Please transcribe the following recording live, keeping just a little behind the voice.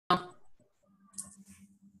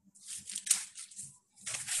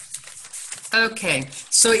Okay,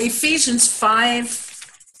 so Ephesians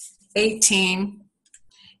 5:18.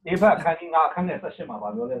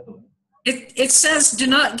 It says, do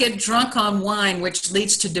not get drunk on wine, which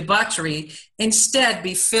leads to debauchery. Instead,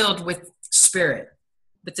 be filled with spirit,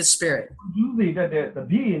 with the Spirit.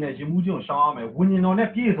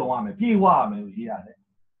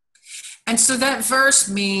 And so that verse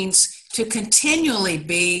means to continually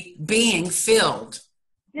be being filled.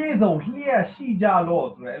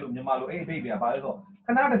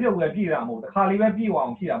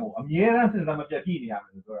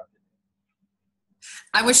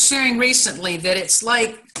 I was sharing recently that it's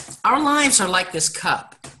like our lives are like this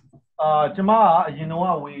cup.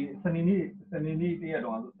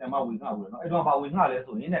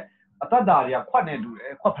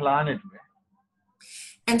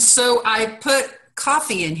 And so I put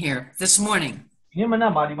coffee in here this morning,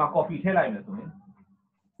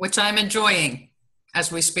 which I'm enjoying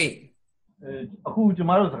as we speak.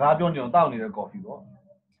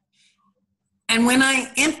 And when I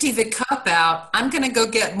empty the cup out, I'm going to go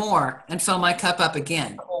get more and fill my cup up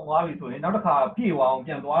again.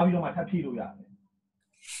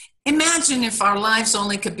 Imagine if our lives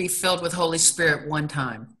only could be filled with Holy Spirit one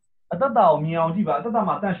time. And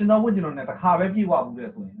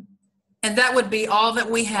that would be all that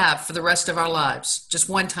we have for the rest of our lives, just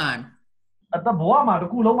one time.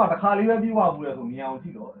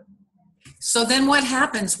 So then what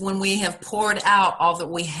happens when we have poured out all that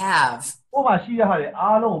we have?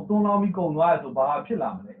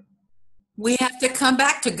 We have to come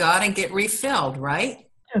back to God and get refilled, right?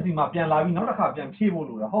 And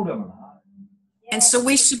so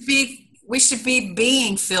we should be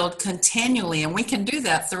being filled continually, and we can do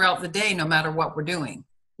that throughout the day no matter what we're doing.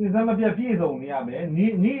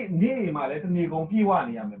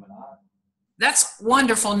 That's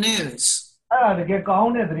wonderful news.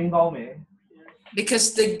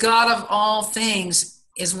 Because the God of all things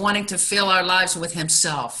is wanting to fill our lives with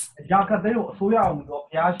himself.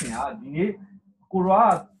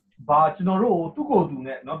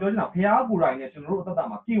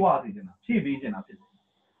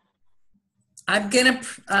 I'm going to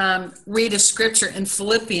read a scripture in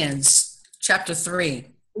Philippians chapter 3.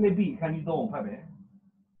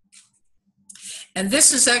 And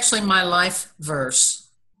this is actually my life verse.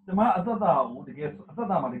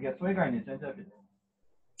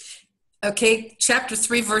 Okay, chapter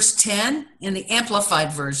 3, verse 10 in the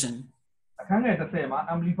Amplified Version.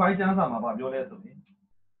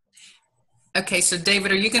 Okay, so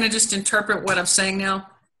David, are you going to just interpret what I'm saying now?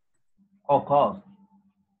 Of course.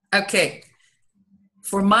 Okay.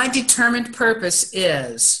 For my determined purpose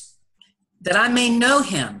is that I may know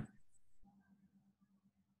him.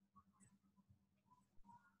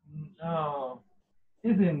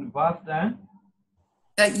 Is in verse 10?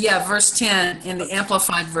 Yeah, verse 10 in the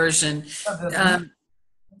Amplified Version.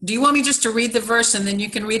 Do you want me just to read the verse and then you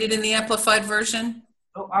can read it in the Amplified Version?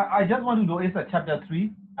 So I just want to know, is that chapter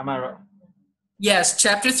 3? Am I right? Yes,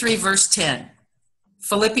 chapter 3, verse 10.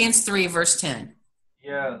 Philippians 3, verse 10.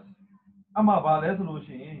 Yes.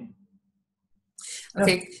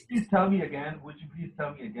 Okay. Please tell me again. Would you please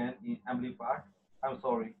tell me again in Amplified? I'm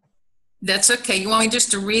sorry. That's okay. You want me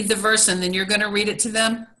just to read the verse and then you're going to read it to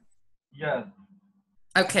them? Yes.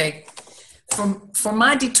 Okay. For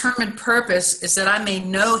my determined purpose is that I may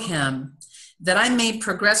know him, that I may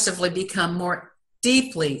progressively become more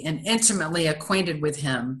deeply and intimately acquainted with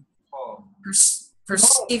him.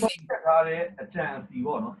 Perceiving.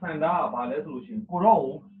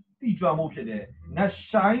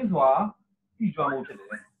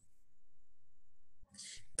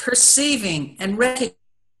 Perceiving and recognizing.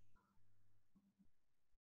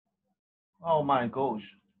 Oh my gosh.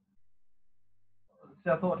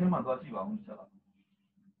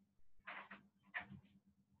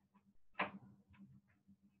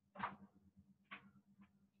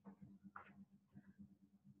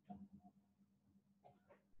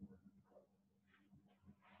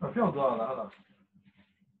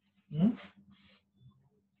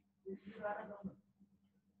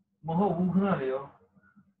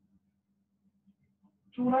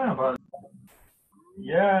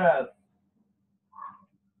 Yes.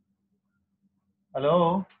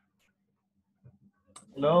 Hello?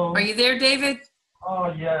 Hello? Are you there, David?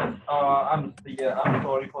 Oh, yes. I'm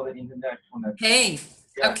sorry for the internet connection. Hey.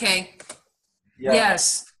 Yes. Okay. Yes.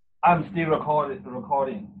 Yes. I'm still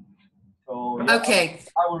recording. So yeah, okay.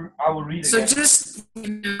 I will read so again. Just,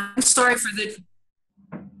 I'm sorry for the.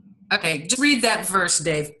 Okay, just read that verse,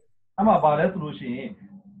 Dave.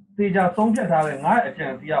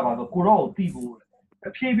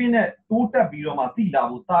 偏偏呢多得比如嘛地大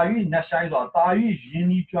不大于那下一座大于人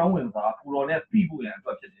力专文啥，不然呢地不人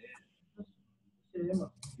做ဖြစ်တယ်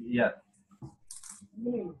Yes.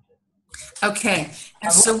 Okay,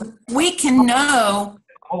 and so we can know.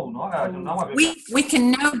 Oh no, we can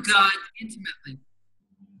know God intimately.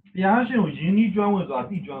 တရားရှင်ကိုယဉ်ဤကျွမ်းဝင်ဆိုတာ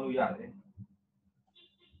သိကျွမ်းလို့ရတယ်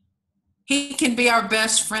He can be our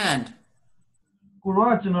best friend. ကိုရော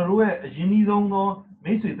ကကျွန်တော်တို့ရဲ့အရင်ကြီးဆုံးသော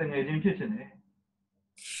မိတ်ဆွေတငယ်ချင်းဖြစ်ချင်တယ်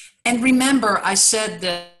And remember, I said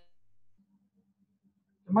that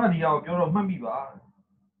ဒီမှာဒီအောင်ပြောတော့မှတ်မိပါ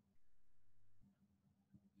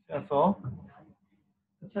That's all.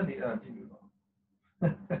 တစ်ချက်လေးကြည့်လို့ပါ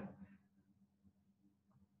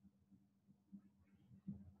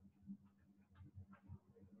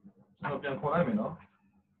ကျွန်တော်ပြန်ခေါ်လိုက်မယ်နော်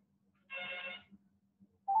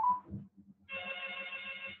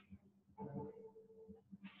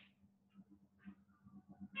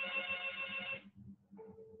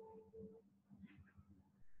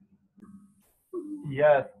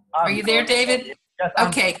Yes. Are you there, David? Yes.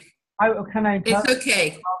 Okay. Can I tell It's okay.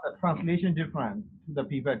 about the translation difference to the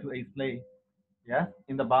people to explain? Yes,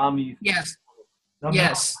 in the Burmese. Yes.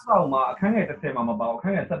 Yes. ဟောမှာအခန်းငယ်30မှာမပါဘူးအခ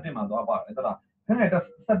န်းငယ်17မှာသွားပါတယ်ဟုတ်လားအခန်းငယ်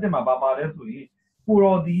17မှာပါလဲဆိုရင်ကို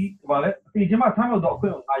ရောဒီဗာလဲအသေးချင်းမှဆမ်းလို့တော့အခွ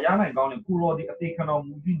င့်အာရနိုင်ကောင်းတယ်ကိုရောဒီအသေးခံတော်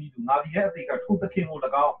မူခြင်းဒီလူငါဒီရဲ့အသေးကထိုးသခင်ကို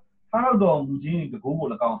၎င်းဆမ်းလို့တော်မူခြင်းဒီကိုကို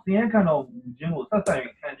၎င်းစင်ရခံတော်မူခြင်းကိုဆက်ဆိုင်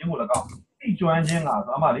ခံခြင်းကို၎င်းသိကျွမ်းခြင်းက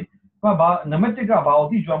ဆိုအမှလေဘာနံပါတ်1ကဘာကို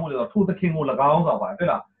သိကျွမ်းမှုလဲဆိုထိုးသခင်ကို၎င်းဆိုပါတွေ့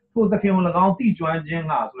လားထိုးသခင်ကို၎င်းသိကျွမ်းခြင်း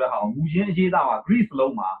ကဆိုတဲ့ဟာကိုမူခြင်းအရေးသားမှာ Greece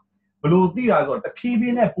လုံးမှာဘလို့သိတာဆိုတော့တဖြည်းဖြ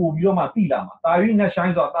ည်းနဲ့ပို့ပြီးတော့မှသိလာမှာတာ၍နဲ့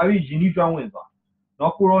shine ဆိုတာတာ၍ယဉ်ဤကျွမ်းဝင်ဆိုတာเนา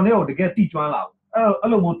ะကိုရိုနဲ့ကိုတကယ်သိကျွမ်းလာဘူးအဲ့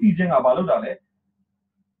လိုမျိုးသိခြင်းကဘာလို့တာလဲ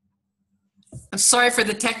I'm sorry for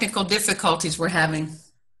the technical difficulties we're having.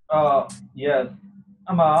 Yes.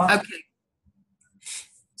 Okay.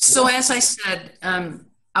 So as I said,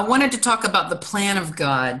 I wanted to talk about the plan of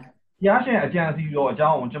God. ရရှင်အကြံစီရောအကြော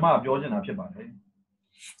င်းကိုကျွန်မပြောချင်တာဖြစ်ပါတယ်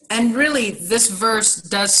And really, this verse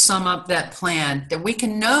does sum up that plan, that we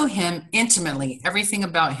can know him intimately, everything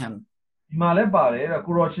about him. ဒီမှာလည်းပါတယ်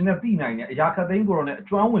ကိုရောရှင်နဲ့သိနိုင်တယ်အရာခတ်သိမ်းကိုရောနဲ့အ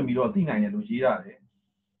ကျွမ်းဝင်ပြီးတော့သိနိုင်တယ်လို့ရေးရတယ်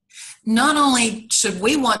Not only should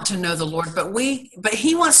we want to know the Lord, but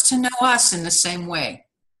he wants to know us in the same way.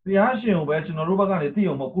 တရားရှင်ကိုပဲကျွန်တော်တို့ဘက်ကနေသိ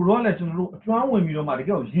အောင်မဟုတ်ကိုရောလည်းကျွန်တော်တို့အကျွမ်းဝင်ပြီးတော့မှတကယ်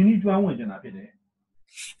ကိုယဉ်ဤကျွမ်းဝင်နေတာဖြစ်တယ်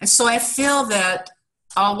And so I feel that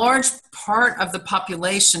a large part of the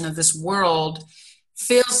population of this world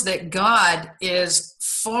feels that God is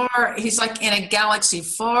he's like in a galaxy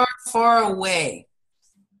far, far away.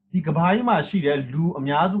 ဒီကဘာကြီးမှာရှိတဲ့လူအ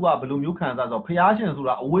များစုကဘယ်လိုမျိုးခံစားဆိုဖျားရှင်ဆို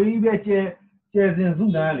တာအဝေးပဲကျဲစင်စု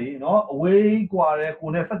တန်းလေနော်အဝေးกว่าတဲ့ကို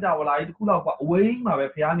နဲ့စัจ java လာကြီးတစ်ခုလောက်က အဝေးမှာပဲ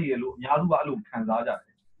ဖျားနေတယ်လို့အများစုကအဲ့လိုခံစားကြတယ်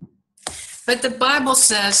But the Bible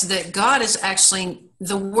says that God is actually,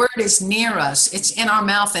 the word is near us. It's in our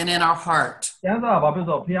mouth and in our heart. ကျမ်းစာဘာဖြစ်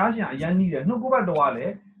ဆိုဖျားရှင်အရင်ကြီးတယ်နှုတ်ကိုယ်ဘက်တော်ကလ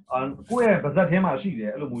ည်းကိုယ့်ရဲ့ပါးစပ်ထဲမှာရှိတ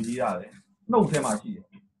ယ်အဲ့လိုမျိုးကြီးရတယ်နှုတ်ထဲမှာရှိတယ်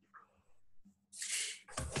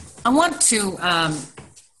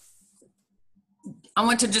I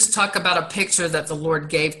want to just talk about a picture that the Lord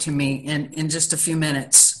gave to me in just a few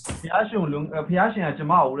minutes. ဖျားရှင်ကကျွန်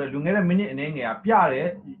မကိုလည်းလူငယ်တဲ့မိနစ်အနေငယ်ကပြတဲ့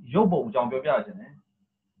ရုပ်ပုံအကြောင်းပြောပြခြင်းတယ်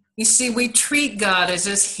You see, we treat God as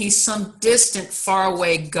if he's some distant,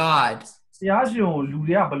 faraway God. ဖျားရှင်ကိုလူ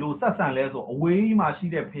တွေကဘယ်လိုဆက်ဆံလဲဆိုအဝေးမှာရှိ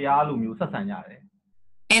တဲ့ဖျားလိုမျိုးဆက်ဆံကြတယ်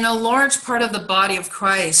And a large part of the body of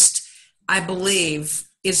Christ, I believe,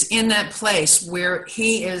 is in that place where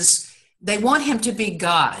they want him to be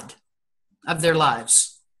God of their lives.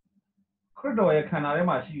 ခရစ်တော်ရဲ့ခန္ဓာထဲ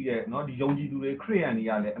မှာရှိတဲ့เนาะဒီယုံကြည်သူတွေခရစ်ယာန်တွေ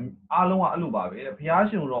ကလည်းအားလုံးကအဲ့လိုပါပဲဖျား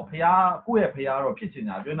ရှင်တော့ဖျားကိုယ့်ရဲ့ဖျားတော့ဖြစ်ချင်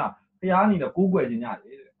တာပြောတာဖျားအနေနဲ့ကိုးကွယ်ခြင်းရတ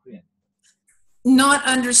ယ်ခရစ်ယာန် Not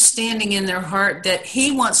understanding in their heart that he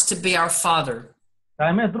wants to be our Father. ဒါ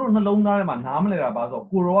ပေမဲ့သူတို့နှလုံးသားထဲမှာနားမလည်တာပါဆို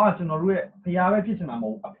ကိုရောကကျွန်တော်တို့ရဲ့ဖျားပဲဖြစ်ချင်တာမဟု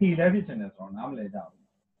တ်အဖေလည်းဖြစ်ချင်တယ်ဆိုတော့နားမလည်ကြဘူး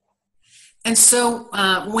And so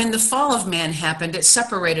when the fall of man happened, it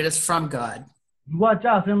separated us from God. လူက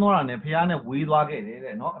ကြာဆင်းသွားတာနဲ့ဖျားနဲ့ဝေးသွားခဲ့တယ်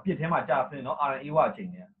တဲ့เนาะအပြစ်ထဲမှာကြာဆင်းเนาะအာရန်အေဝအချိန်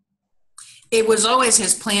နဲ့ It was always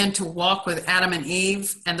his plan to walk with Adam and Eve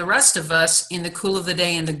and the rest of us in the cool of the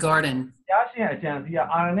day in the garden. ဖျားရှင်အကြံစီက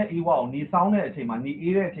အာရန်နဲ့အေဝကိုနေဆောင်တဲ့အချိန်မှာနေ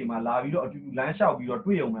အေးတဲ့အချိန်မှာလာပြီးတော့အတူတူလမ်းလျှောက်ပြီးတော့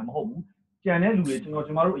တွေ့ရုံပဲမဟုတ်ဘူးကြံတဲ့လူတွေကျွန်တော်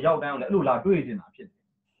တို့အရောက်တိုင်းအောင်လည်းအဲ့လိုလာတွေ့နေတာဖြစ်တယ်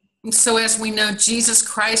So as we know, Jesus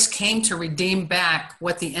Christ came to redeem back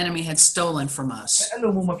what the enemy had stolen from us. အဲ့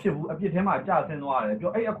လိုမဖြစ်ဘူးအပြစ်ထဲမှာကြာဆင်းသွားတယ်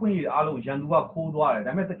ပြောအဲ့အခွင့်အရေးအားလုံးရန်သူကခိုးသွားတယ်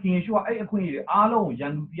ဒါပေမဲ့သခင်ယေရှုကအဲ့အခွင့်အရေးအားလုံးကိုရ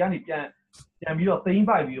န်သူတီကနေပြန်ပြီးတော့သိမ်း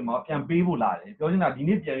ပိုက်ပြီးတော့မှပြန်ပေးဖို့လာတယ်ပြောချင်တာဒီ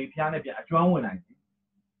နေ့ပြန်ပြီးဖျားနဲ့ပြန်အကျွမ်းဝင်နိုင်တယ်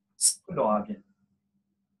ဟုတ်တော့အပြင်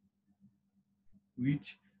which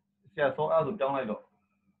ဆရာဆောအဲ့လိုပြောင်းလိုက်တော့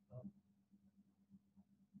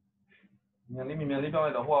မြန်လေးပြောလိုက်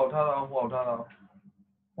တော့ဟိုအောင်ထားတော့ဟိုအောင်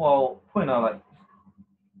ဖွင့်လာလိုက်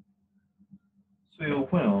ဆွေကို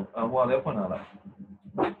ဖွင့်အောင်ဟိုလည်းဖွင့်လာလိုက်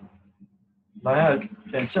လိုင်းက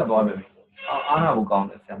ပြန်ချက်သွားပြီအားနာဖို့ကောင်း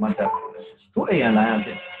တယ်ဆရာမတက်သူ့အိမ်ကလိုင်းကဖြ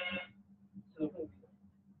စ်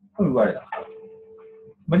ဖွင့်လိုက်တာ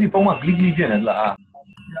မကြီးပုံမှန်ဂလီဖြစ်နေလား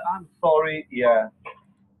I'm sorry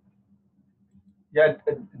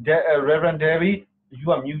Reverend David you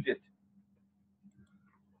are muted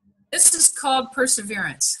This is called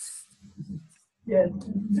perseverance. Yes.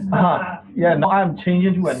 Yeah, now I'm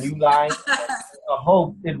changing to a new line. I hope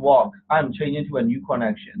it works. I'm changing to a new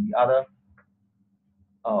connection. The other.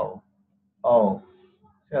 Oh.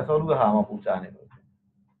 Yeah, so look how much I'm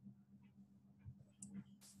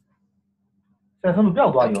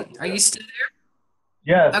Okay. Are you still there?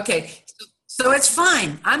 Yes. Okay. So it's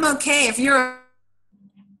fine. I'm okay if you're.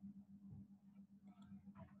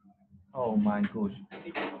 Oh my gosh.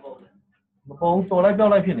 မပေါ်တော်လိုက်ပြော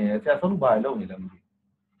က်လိုက်ဖြစ်နေတယ်ဆရာဆုံးလို့ဘာလုပ်နေလဲမသိဘူး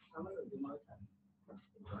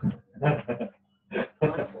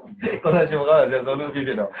ကိုယ်ကကျွန်တော်ကဆရာဆုံးလို့ဖြ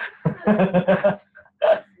စ်တော့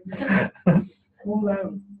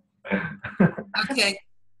Okay.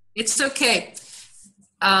 It's okay.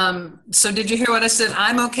 So did you hear what I said?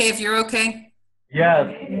 I'm okay if you're okay? Yes,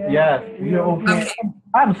 we're okay.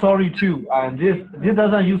 I'm sorry too, and this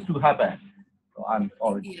doesn't used to happen. So I'm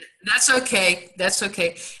sorry. Yeah, that's okay.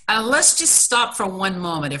 Let's just stop for one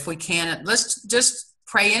moment if we can. Let's just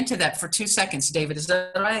pray into that for 2 seconds, David. Is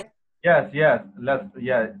that right? Yes. Let's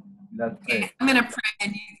pray. I'm going to pray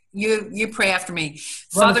and you pray after me.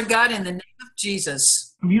 Father God, in the name of Jesus,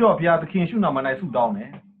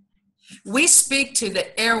 we speak to the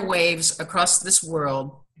airwaves across this world.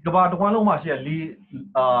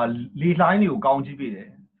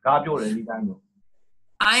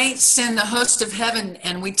 I send the host of heaven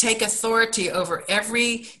and we take authority over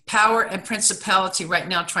every power and principality right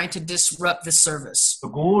now trying to disrupt the service.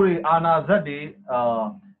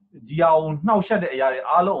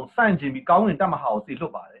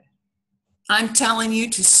 I'm telling you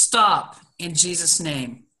to stop in Jesus'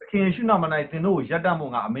 name.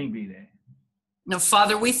 Now,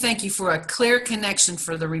 Father, we thank you for a clear connection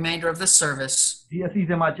for the remainder of the service.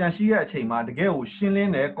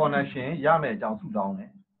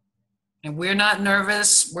 And we're not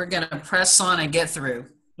nervous. We're going to press on and get through.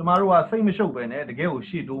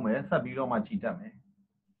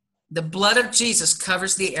 The blood of Jesus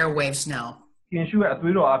covers the airwaves now.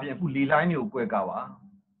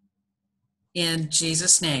 In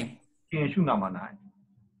Jesus' name.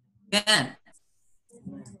 Amen.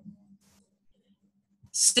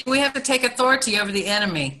 See, we have to take authority over the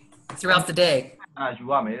enemy throughout the day.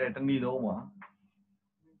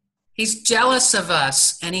 He's jealous of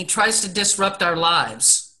us and he tries to disrupt our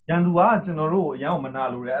lives.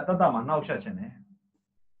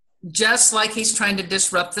 Just like he's trying to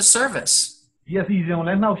disrupt the service.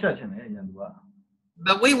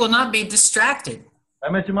 But we will not be distracted.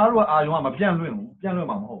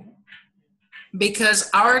 Because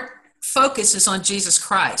our focus is on Jesus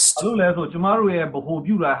Christ.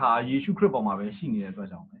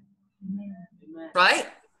 Right?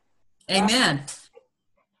 Amen.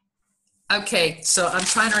 Okay, so I'm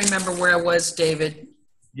trying to remember where I was, David.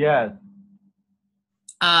 Yes.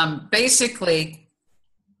 Basically,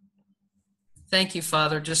 thank you,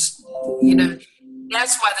 Father. Just,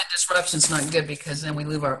 that's why the disruption's not good, because then we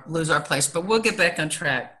lose our place. But we'll get back on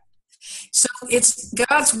track. So it's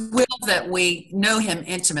God's will that we know him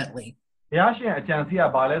intimately.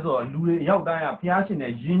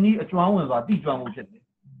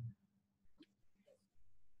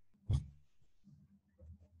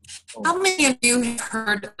 How many of you have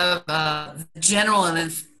heard of the general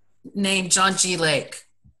named John G. Lake?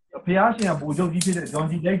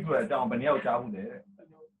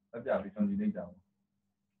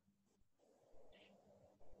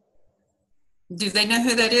 Do they know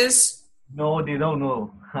who that is? No, they don't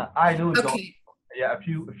know. I do. Okay. Yeah, a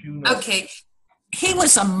few know. Okay. He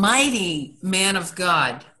was a mighty man of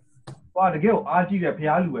God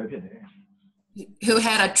who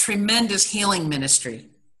had a tremendous healing ministry.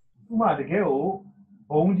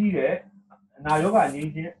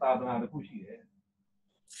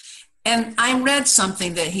 And I read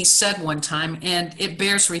something that he said one time, and it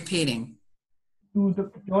bears repeating.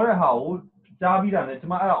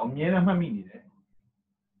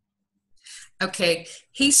 Okay,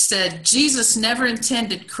 he said Jesus never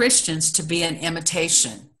intended Christians to be an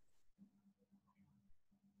imitation.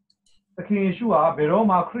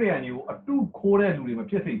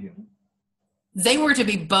 They were to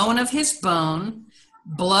be bone of his bone,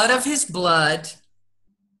 blood of his blood.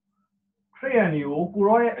 ခရိယန်တွေကိုကို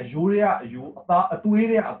ရောရဲ့အယိုးတွေကအယိုးအသားအသွေး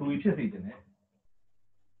တွေကအသွေးဖြစ်စေခြင်းနဲ့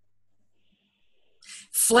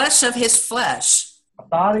flesh of his flesh, အ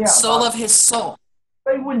သားတွေက soul of his soul,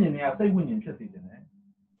 စိတ်ဝိညာဉ်တွေကစိတ်ဝိညာဉ်ဖြစ်စေခြင်းနဲ့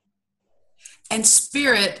and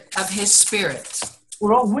spirit of his spirit. ကို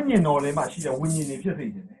ရောဝိညာဉ်တော်လေးမှာရှိတဲ့ဝိညာဉ်တွေဖြစ်စေ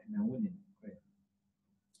ခြင်းနဲ့ဉာဏ်ဝိညာဉ်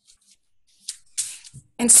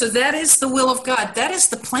And so that is the will of God. That is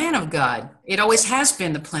the plan of God. It always has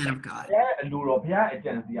been the plan of God. အလိုတော်ဘုရားအ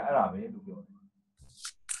ကြံစီကအဲ့ဒါပဲလို့ပြောတယ်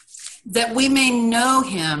That we may know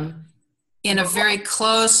him in a very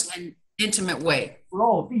close and intimate way. ကို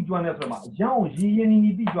ရောကိုတိကျွမ်းတဲ့ဆိုမှာအကြောင်းရင်းရင်းနှီး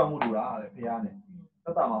နှီးတိကျွမ်းမှုလို့လားတဲ့ဘုရားနဲ့သ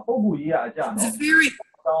က်တာမှာပုံကူရေးကအကြနော် The very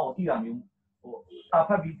အကြောင်းကိုတိတာမျိုးဟိုစာဖ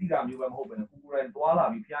တ်ပြီးတိတာမျိုးပဲမဟုတ်ဘဲနဲ့ကိုယ်တိုင်သွားလာ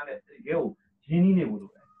ပြီးဘုရားနဲ့တကယ်ကိုရင်းနှီးနေဖို့လို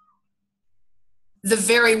တယ် the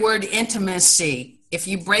very word intimacy, if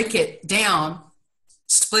you break it down,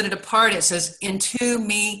 split it apart, it says, into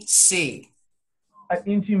me see.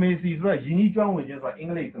 intimacy ဆိုတော့ယဉ်ကျေးကျွမ်းဝင်ခြင်းဆိုတာအင်္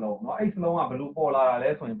ဂလိပ်စလုံးเนาะအဲ့စလုံးကဘယ်လိုပေါ်လာတာလဲ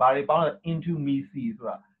ဆိုရင်ဘာတွေပေါင်းလဲ into me see ဆို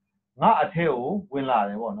တာငါအထက်ကိုဝင်လာတ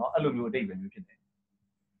ယ်ပေါ့เนาะအဲ့လိုမျိုးအဓိပ္ပာယ်မျိုးဖြစ်တယ်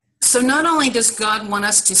So not only does God want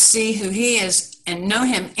us to see who he is and know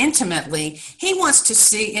him intimately, he wants to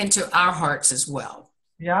see into our hearts as well.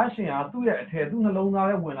 ဘုရားရှင်ကသူ့ရဲ့အထက်သူ့နှလုံးသား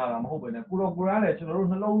ထဲဝင်လာတာမဟုတ်ဘဲနဲ့ကိုရောကိုရမ်းလည်းကျွန်တော်တို့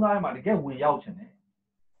နှလုံးသားထဲမှာတကယ်ဝင်ရောက်ခြင်းတယ်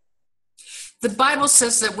The Bible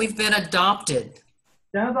says that we've been adopted,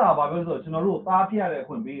 ကျမ်းစာဘာပြောဆိုကျွန်တော်တို့သားပြရတဲ့အ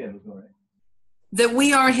ခွင့်ပေးတယ်လို့ပြောတယ် that we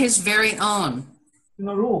are his very own. ကျွန်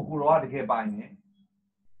တော်တို့ကိုရောတကယ်ပိုင်တယ်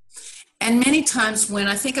And many times when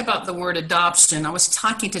I think about the word adoption, I was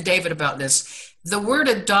talking to David about this. The word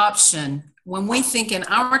adoption, when we think in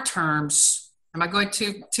our terms, am I going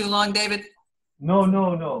too long, David? No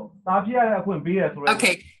သားပြရတဲ့အခွင့်ပေးတယ်ဆိုတော့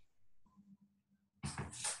Okay.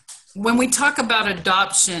 When we talk about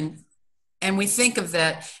adoption and we think of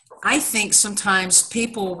that, I think sometimes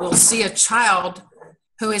people will see a child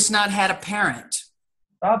who has not had a parent.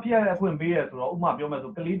 သားပြရတဲ့အခွင့်ပေးတယ်ဆိုတော့ဥပမာပြောမယ်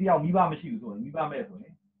ဆိုကလေးတယောက်မိဘမရှိဘူးဆိုရင်မိဘမဲ့ဆိုရ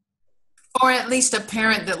င် Or at least a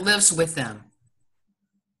parent that lives with them.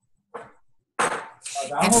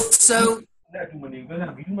 And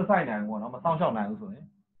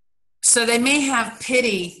so they may have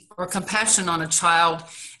pity or compassion on a child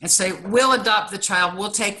and say, we'll adopt the child,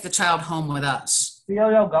 we'll take the child home with us.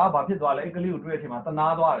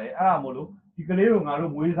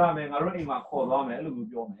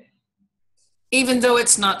 Even though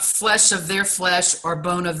it's not flesh of their flesh or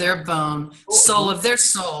bone of their bone, soul of their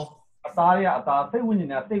soul.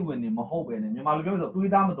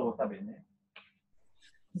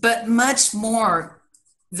 But much more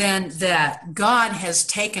than that, God has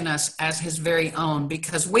taken us as his very own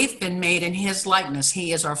because we've been made in his likeness.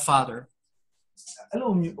 He is our Father. By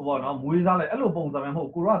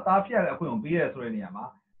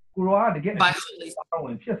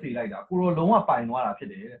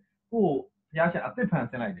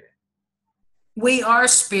we are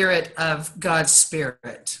spirit of God's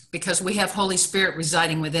spirit because we have Holy Spirit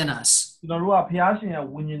residing within us. And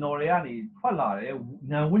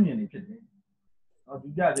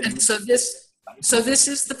so this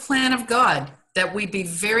is the plan of God, that we be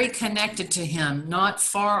very connected to him, not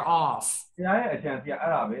far off.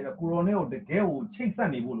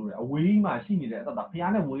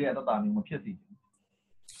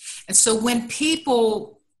 And so when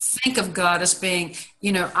people think of God as being,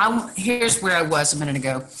 here's where I was a minute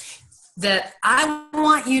ago, that I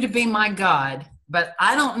want you to be my God, but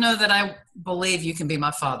I don't know that I believe you can be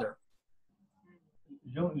my Father.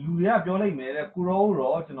 Does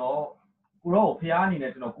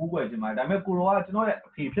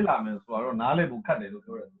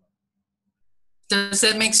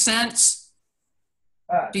that make sense?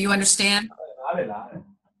 Do you understand?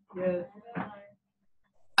 Yes.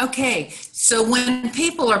 Okay, so when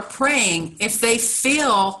people are praying, if they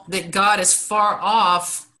feel that God is far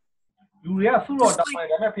off,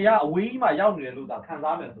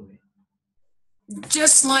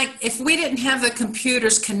 just like if we didn't have the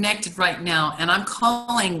computers connected right now and I'm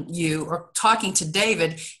calling you or talking to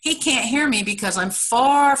David, he can't hear me because I'm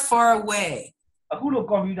far, far away.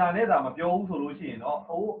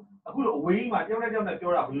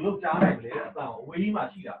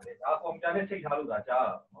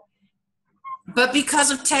 But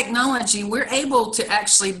because of technology, we're able to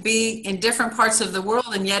actually be in different parts of the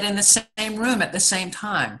world and yet in the same room at the same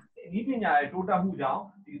time.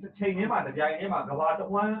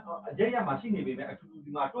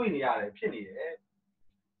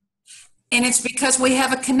 And it's because we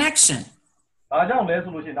have a connection.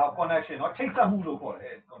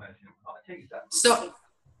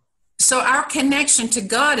 So our connection to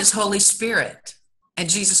God is Holy Spirit and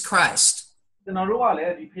Jesus Christ. ကျွန်တော်တို့ကလ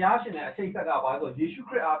ည်းဒီဖျားရှင်နဲ့အချိတ်ဆက်ကပါဆိုယေရှု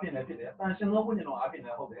ခရစ်အားဖြင့်လည်းဖြစ်တယ်။တန်ရှင်သောဝိညာဉ်တော်အားဖြင့်လ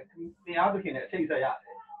ည်းဟုတ်တယ်။တရားသခင်နဲ့အချိတ်ဆက်ရတ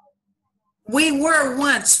ယ်။ We were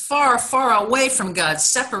once far, far away from God,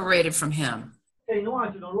 separated from Him. ချိန်တော့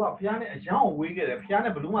ကျွန်တော်တို့ကဖျားနဲ့အကြောင်းကိုဝေးခဲ့တယ်။ဖျား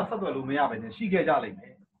နဲ့ဘယ်လို့မှဆက်သွယ်လို့မရဘဲနဲ့ရှိခဲ့ကြလိမ့်မ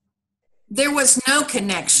ယ်။ There was no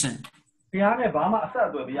connection. ဖျားနဲ့ဘာမှအဆက်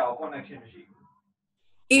အသွယ်မရအောင် connection မရှိဘူး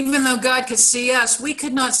။ Even though God could see us, we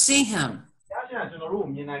could not see Him. ဖျားရှင်ကကျွန်တော်တို့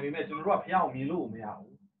ကိုမြင်နိုင်ပေမဲ့ကျွန်တော်တို့ကဖျားကိုမြင်လို့မရဘူး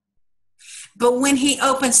။ But when He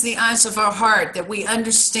opens the eyes of our heart that we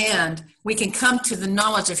understand, we can come to the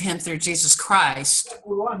knowledge of Him through Jesus Christ.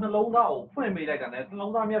 ကိုယ်ကနှလုံးသားကိုဖွင့်ပေးလိုက်တာနဲ့နှ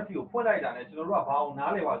လုံးသားမျက်စိကိုဖွင့်လိုက်တာနဲ့ကျွန်တော်တို့ကဘာကို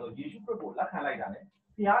နားလည်ပါဆိုယေရှုခရစ်ကိုလက်ခံလိုက်တာနဲ့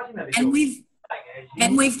ဖျားရှင်နဲ့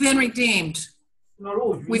And we've been redeemed.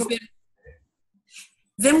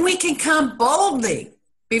 Then we can come boldly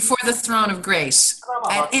before the throne of grace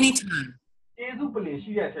at any time. ယေရှုပလင်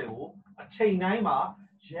ရှိတဲ့အချိန်ကိုအချိန်တိုင်းမှာ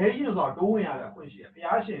ရဲရင်ဆိုတော့တိုးဝင်ရတဲ့အခွင့်ရှိတယ်။ဘု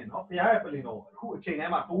ရားရှင်နော်ဘုရားရဲ့ပလင်တော်အခုအချိန်တို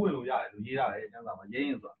င်းမှာတိုးဝင်လို့ရတယ်လို့ရေးရတယ်ကျမ်းစာမှာရဲရ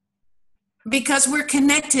င်ဆိုတာ Because we're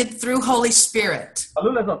connected through Holy Spirit. ဘာ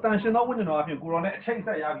လို့လဲဆိုတော့တန်ရှင်သောဝိညာဉ်တော်အပြင်ကိုယ်တော်နဲ့အချိန်ဆ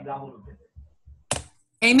က်ရပြီးသားမို့လို့ဖြစ်တယ်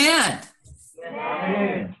။ Amen.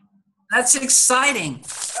 Amen. That's exciting.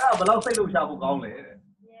 အဲ့ဘယ်လောက်စိတ်လို့ရှာဖို့ကောင်းလဲတဲ့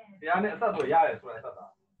။ဘုရားနဲ့အဆက်အသွယ်ရတယ်ဆိုတာဆက်တာ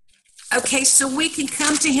Okay, so we can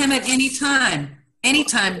come to Him at any time,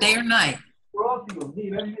 day or night.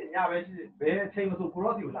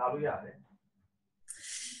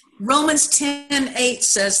 Romans 10:8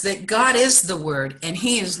 says that God is the Word and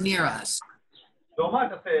He is near us.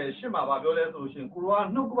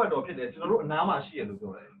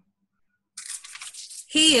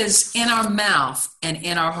 He is in our mouth and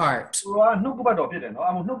in our heart.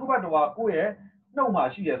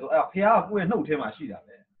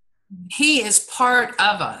 He is part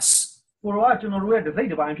of us.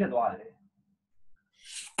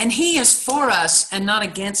 And He is for us and not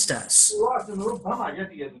against us.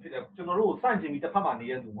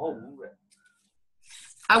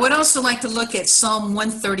 I would also like to look at Psalm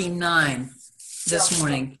 139 this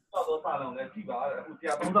morning.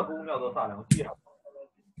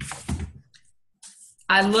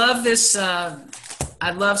 I love this. I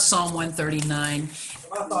love Psalm 139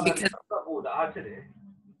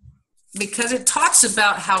 because it talks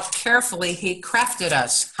about how carefully He crafted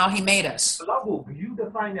us, how He made us.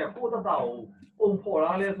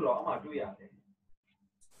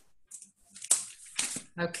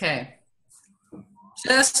 Okay.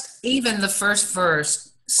 Just even the first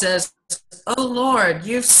verse says, "Oh Lord,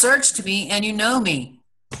 you've searched me and you know me."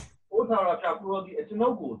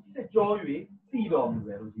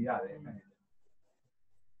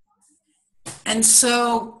 And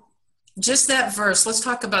so just that verse, let's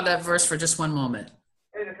talk about that verse for just one moment.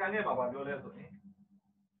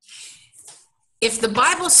 If the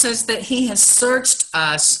Bible says that He has searched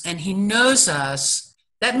us and He knows us,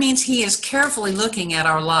 that means He is carefully looking at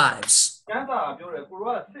our lives.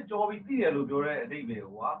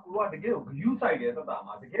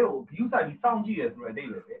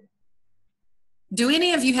 Do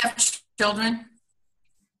any of you have children?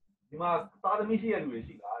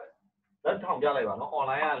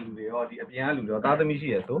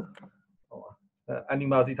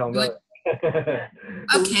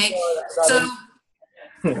 Okay, so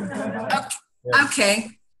okay,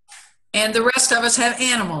 and the rest of us have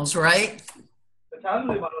animals, right?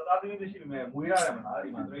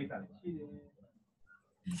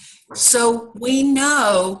 So we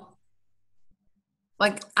know,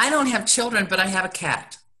 like, I don't have children, but I have a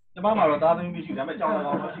cat.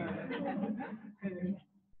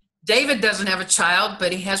 David doesn't have a child,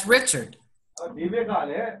 but he has Richard.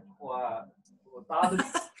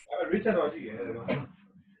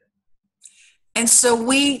 And so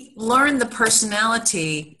we learn the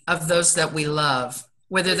personality of those that we love,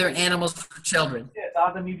 whether they're animals or children.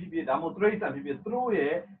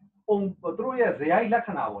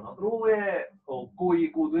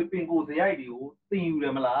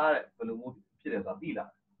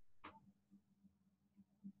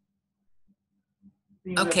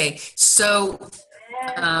 Okay, so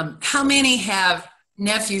how many have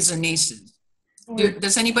nephews and nieces?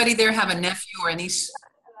 Does anybody there have a nephew or a niece?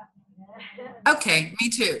 Okay, me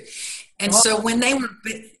too. And so when they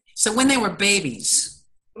were babies,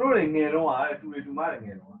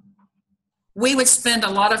 we would spend a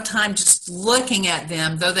lot of time just looking at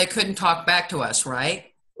them, though they couldn't talk back to us, right?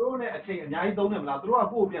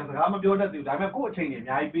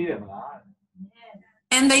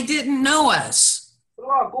 And they didn't know us.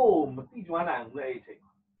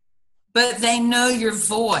 But they know your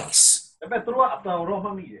voice.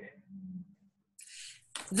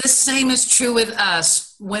 The same is true with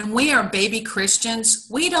us. When we are baby Christians,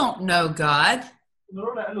 we don't know God. ကျွန်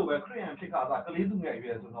တော်တို့လည်းအဲ့လိုပဲခရိယန်ဖြစ်ခါသာကလေးစုငယ်ရွ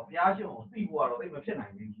ယ်ဆိုတော့ဘုရားရှင်ကိုသိဖို့ကတော့အိမ်မဖြစ်နို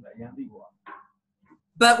င်ဘူးဆိုတာအရင်သိဖို့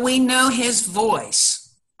But we know his voice.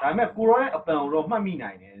 ဒါပေမဲ့ကိုရောရဲ့အပံကိုတော့မှတ်မိ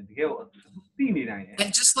နိုင်တယ်တကယ်ကိုသိနေနိုင်တယ်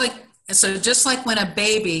And just like when a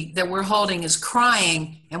baby that we're holding is crying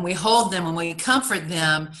and we hold them and we comfort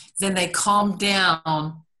them, then they calm down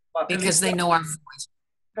because they know our voice.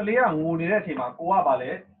 ကလေးကငိုနေတဲ့အချိန်မှာကိုကပါလေ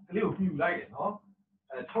ကလေးကိုဖြူလိုက်တယ်နော်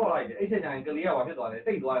အဲထော့လိုက်တယ်အဲ့ချိန်ကျရင်ကလေးကဘာဖြစ်သွားလဲ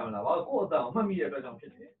တိတ်သွားရမလားဘာလို့ကိုယ့်အတန်ကိုမှတ်မိတဲ့အတွက်ကြောင့်ဖြ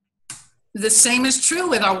စ်တယ် The same is true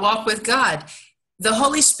with our walk with God. The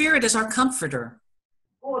Holy Spirit is our comforter.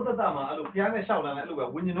 ကိုယ့်အတန်မှာအဲ့လိုဘုရားနဲ့ရှောက်လာတယ်အဲ့လိုပဲ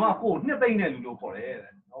ဝိညာဉ်တော်ကကိုယ်နှစ်သိမ့်တဲ့လူလို့ခေါ်တယ်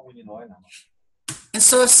တဲ့နော်ဝိညာဉ်တော်ရဲ့နာမ And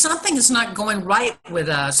so if something is not going right with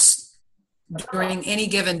us during any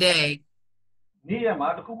given day, နေ့ရက်မှာ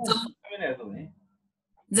တစ်ခုခုဖြစ်နေဆိုရင်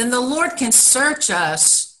then the Lord can search us.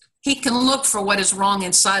 He can look for what is wrong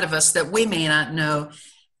inside of us that we may not know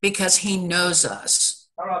because he knows us.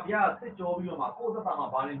 အဲ့တော့ဘုရားစစ်ကြောပြီးတော့မှကိုယ့်သက်တာမှာ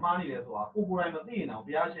ဘာတွေမှားနေလဲဆိုတာကိုယ်ကိုယ်တိုင်မသိရင်တော့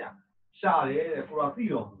ဘုရားရှင်ရှာတယ်တဲ့ကိုယ်ကသိ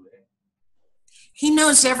တော်မူတယ် He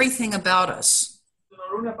knows everything about us. ကျွန်တော်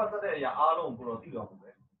တို့နဲ့ပတ်သက်တဲ့အရာအားလုံးကိုယ်တော်သိတော်မူတ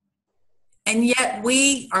ယ် And yet we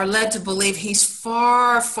are led to believe he's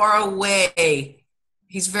far, far away.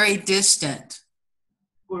 He's very distant.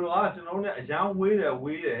 ကိုယ်တော်ကကျွန်တော်တို့နဲ့အရန်ဝေးတယ်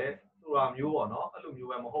ဆိုတာမျိုးပေါ့နော်အဲ့လိုမျိုး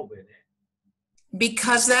ပဲမဟုတ်ပဲနဲ့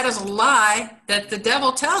Because that is a lie that the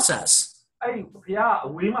devil tells us. အဲ့ဘုရားအ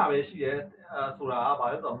ဝေးမှာပဲရှိတယ်ဆိုတာကဘာ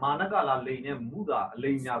လဲဆိုတော့မာနကလာလိန်နဲ့မူတာအ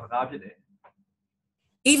လိန်ညာစကားဖြစ်တယ်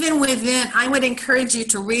Even within, I would encourage you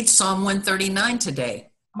to read Psalm 139 today.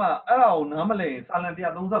 အမှအဲ့ဒါကိုနားမလည်စာလံ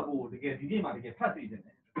139ကိုတကယ်ဒီနေ့မှာတကယ်ဖတ်သိတယ်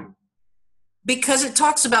Because it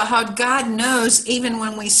talks about how God knows even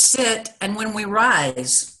when we sit and when we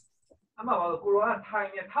rise. အမှကိုရောကထိုင်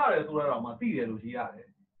နေထားတယ်ဆိုတော့မှသိတယ်လို့ရေးရတယ်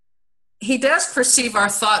He does perceive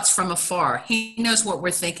our thoughts from afar. He knows what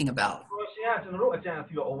we're thinking about. ကိုရှင်ကကျွန်တော်တို့အကြံ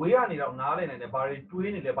စီတော့အဝေးကနေတော့နားလည်နိုင်တယ်ဘာတွေ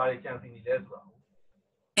တွေးနေလဲဘာတွေကြံစီနေလဲဆိုတာ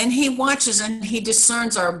And he watches and he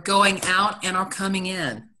discerns our going out and our coming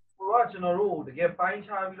in. ကိုရောကကျွန်တော်တို့တကယ်ပိုင်း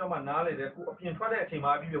ခြားပြီးတော့မှနားလည်တယ်ကိုအပြင်ထွက်တဲ့အချိန်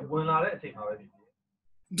မှာပြီးဝင်လာတဲ့အချိန်မှာပဲဖြစ်တယ်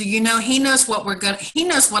Do you know he knows he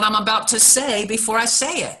knows what I'm about to say before I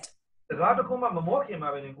say it. စကားတစ်ခုမှမမောခင်မှာ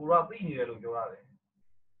ပဲကိုရောသိနေတယ်လို့ပြောရတယ်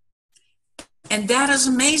And that is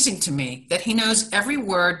amazing to me that he knows every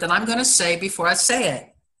word that I'm going to say before I say it.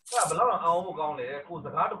 ဘယ်လောက်အောင်မကောင်းလဲကိုစ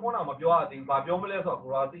ကားတစ်ခုမှမပြောရသေးဘူးဘာပြောမလဲဆိုတော့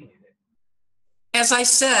ကိုရောသိနေတယ် As I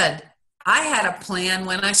said, I had a plan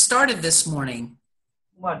when I started this morning.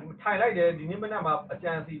 ဥပမာထိုင်လိုက်တယ်ဒီနေ့မနက်မှာအ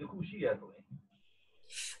ကြံစီတစ်ခုရှိရဆိုရင်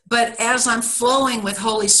But as I'm flowing with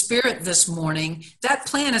Holy Spirit this morning, that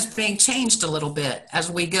plan is being changed a little bit as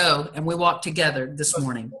we go and we walk together this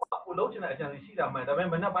morning. ကိုလုံးချင်တဲ့အကြံစီရှိတာမှန်ဒါပေမဲ့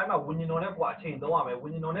မနက်ပိုင်းမှာဝิญဉ်တော်နဲ့ကိုအချိန်သုံးရမယ်ဝิ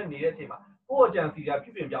ญဉ်တော်နဲ့နေတဲ့အချိန်မှာကိုယ့်အကြံစီကဖြ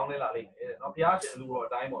စ်ပြင်ပြောင်းလဲလာလိမ့်မယ်เนาะဘုရားရှင်အလိုတော်အ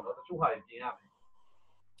တိုင်းပေါ့เนาะတချို့ဟာတွေပြင်ရမယ်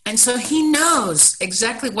And so he knows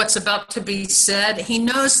exactly what's about to be said. He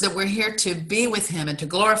knows that we're here to be with him and to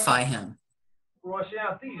glorify him. ကိုရောရှင်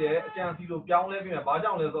ကသိတယ်အကြံစီလိုပြောင်းလဲပြင်မယ်ဘာ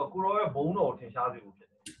ကြောင့်လဲဆိုတော့ကိုရောရဲ့ဘုန်းတော်ကိုထင်ရှားစေဖို့ဖြစ်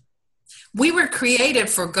တယ် We were created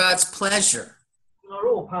for God's pleasure. ကျွန်တော်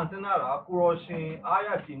တို့ဖန်ဆင်းတာကကိုရောရှင်အားရ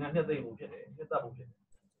ခြင်းနဲ့နှစ်သိမ့်မှုဖြစ်တယ်နှစ်သက်မှုဖြစ်တယ်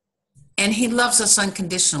And he loves us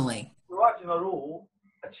unconditionally. ကိုရောကျွန်တော်တို့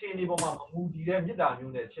အခြေအနေပေါ်မှာမမူတည်တဲ့မေတ္တာ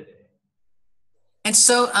မျိုးနဲ့ဖြစ်တယ် And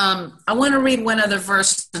so I want to read one other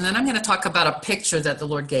verse, and then I'm going to talk about a picture that the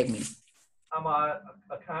Lord gave me. အမှ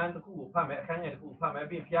အခန်းတစ်ခုကိုဖတ်မယ်အခန်းငယ်တစ်ခုကိုဖတ်မယ်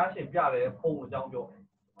ပြီးဘုရားရှင်ပြတယ်ပုံအကြောင်းပြောမယ်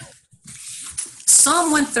Psalm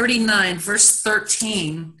 139, verse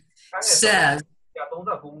 13 says,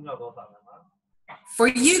 For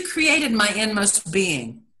you created my inmost being.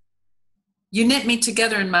 You knit me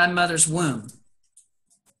together in my mother's womb.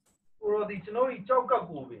 ကိုရောဒီကျွန်တော်ဒီကြောက်ကပ်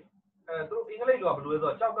ကိုပဲသူတို့အင်္ဂလိပ်လိုကဘယ်လိုလဲ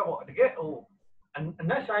ဆိုတော့ကြောက်ကပ်ပေါ့တကယ်ဟိုအ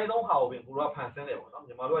နက်ဆိုင်ဆုံးဟာကိုပဲကိုရောဖန်ဆင်းတယ်ပေါ့နော်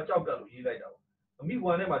ညီမတို့ကကြောက်ကပ်လို့ရေးလိုက်တာပေါ့အမိဝ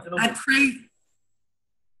န်ထဲမှာကျွန်တော်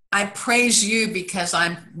I praise you because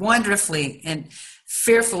I'm wonderfully and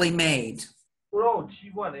fearfully made. ကိုရော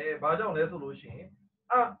ချီးမွမ်းတယ်ဘာကြောင့်လဲဆိုလို့ရှိရင်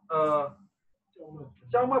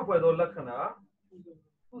ကျောင်းမပွဲသောလက္ခဏာ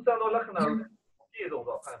သူစံသောလက္ခဏာပြည့်စုံ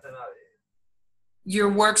သောဖန်ဆင်းရတယ် Your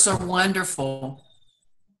works are wonderful.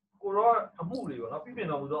 ကိုရောအမှုတွေပေါ့နော်ပြည့်ပြည့်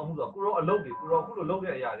တော်မူသောအမှုဆိုကိုရောအလုပ်တွေကိုရောအခုလိုလုပ်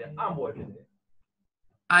တဲ့အရာတွေအံ့ဖွယ်ဖြစ်တယ်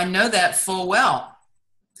I know that full well.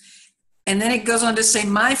 And then it goes on to say,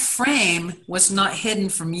 my frame was not hidden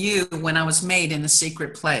from you when I was made in the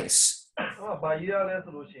secret place. ဘာရေးရလဲ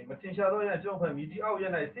ဆိုလို့ရှိရင်မထင်ရှားသောရကျွန်တော်ဖန်မိဒီအောက်ရ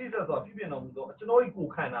၌စိတ်သက်စွာပြည့်ပြည့်တော်မူသောကျွန်တော်ကို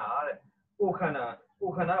ခန္ဓာတဲ့ကိုခန္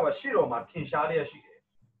ဓာကရှေ့တော်မှာထင်ရှားလျက်ရှိတယ်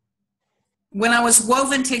When I was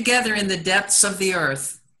woven together in the depths of the earth.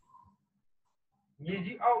 မြေ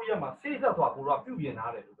ကြီးအောက်ရမှာစိတ်သက်စွာကိုယ်တော်ပြုပြင်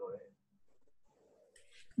ထားတယ်လို့ပြောတယ်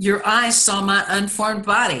Your eyes saw my unformed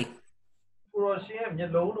body. ကိုရောရှင်ရဲ့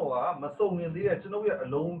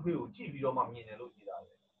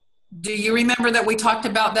Do you remember that we talked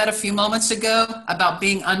about that a few moments ago, about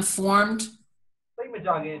being unformed?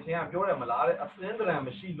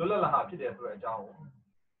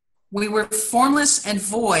 We were formless and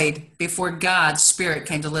void before God's Spirit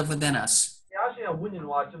came to live within us.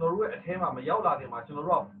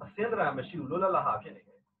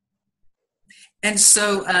 And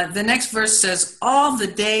so the next verse says, all the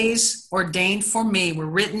days ordained for me were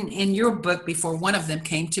written in your book before one of them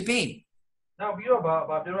came to be.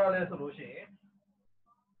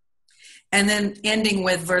 And then ending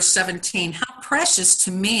with verse 17, how precious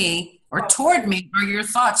to me or toward me are your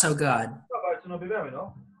thoughts, O God.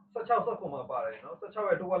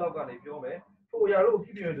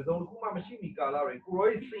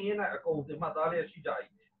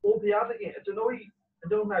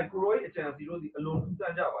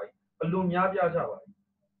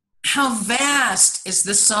 How vast is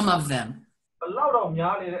the sum of them.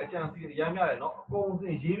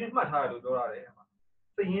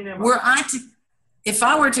 If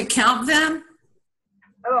I were to count them,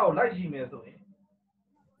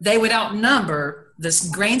 they would outnumber the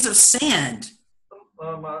grains of sand.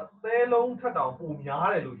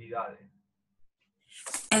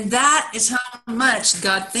 And that is how much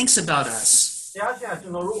God thinks about us.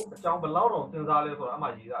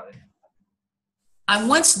 I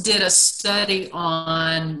once did a study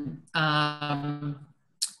on, I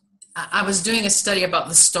was doing a study about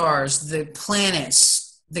the stars, the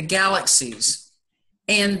planets, the galaxies.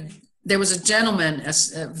 And there was a gentleman,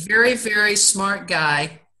 a very, very smart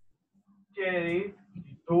guy.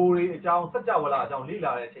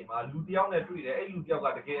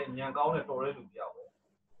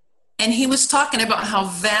 And he was talking about how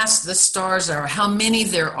vast the stars are, how many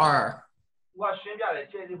there are.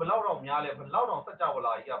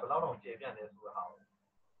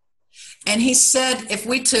 And he said if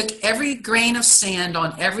we took every grain of sand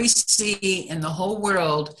on every sea in the whole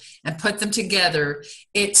world and put them together,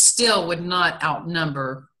 it still would not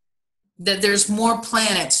outnumber, that there's more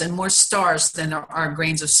planets and more stars than there are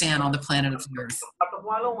grains of sand on the planet of the earth.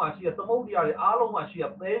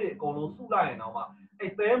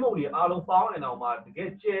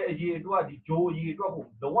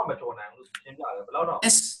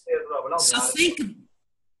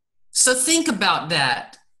 So think about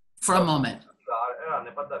that for a moment.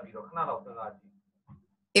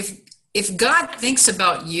 If God thinks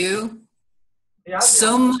about you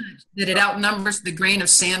so much that it outnumbers the grain of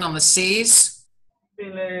sand on the seas,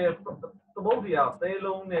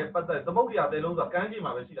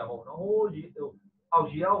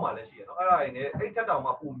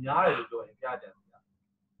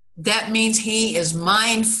 that means he is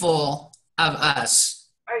mindful of us.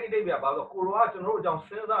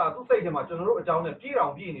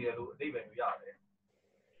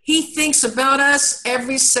 He thinks about us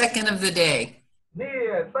every second of the day.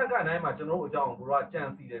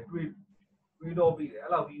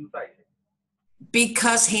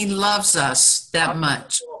 Because he loves us that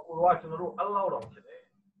much.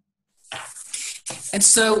 And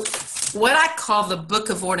so what I call the book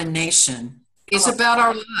of ordination is about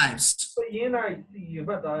our lives.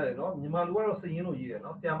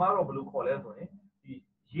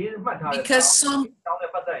 Because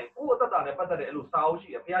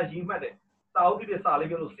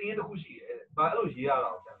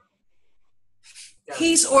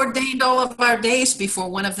he's ordained all of our days before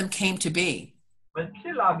one of them came to be.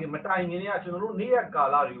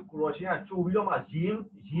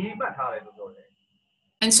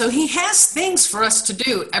 And so he has things for us to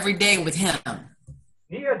do every day with him.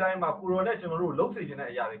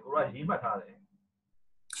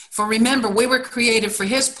 For remember, we were created for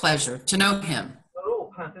his pleasure, to know him.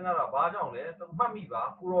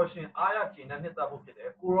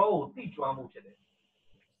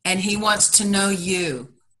 And he wants to know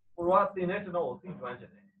you.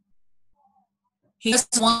 He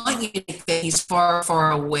doesn't want you to think that he's far,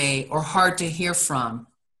 far away or hard to hear from.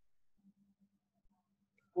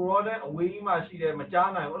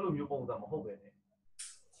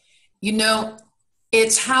 You know,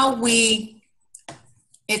 it's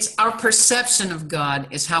our perception of God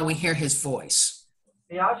is how we hear his voice.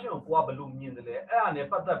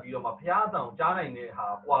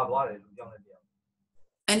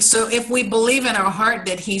 And so if we believe in our heart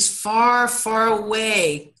that he's far, far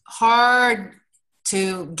away, hard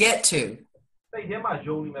to get to,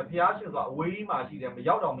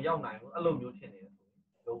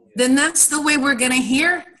 then that's the way we're going to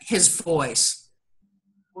hear his voice.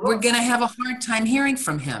 We're going to have a hard time hearing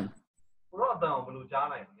from him.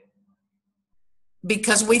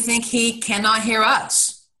 because we think he cannot hear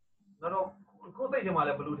us.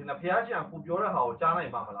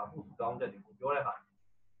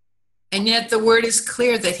 And yet the word is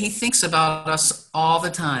clear that he thinks about us all the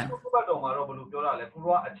time.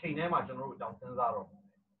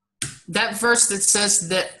 That verse that says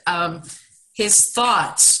that his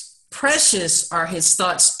thoughts, precious are his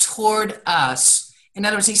thoughts toward us. In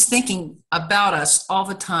other words, he's thinking about us all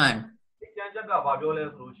the time.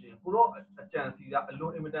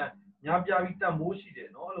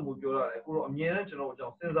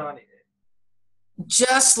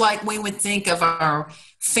 Just like we would think of our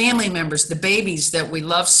family members, the babies that we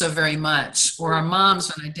love so very much, or our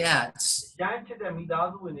moms and our dads.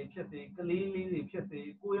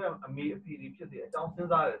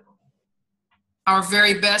 Our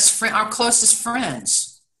very best friend, our closest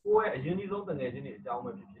friends.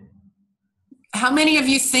 How many of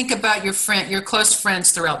you think about your close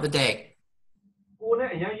friends throughout the day?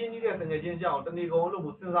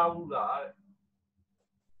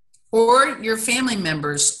 Or your family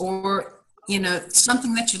members, or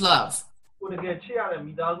something that you love.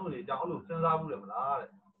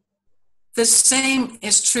 The same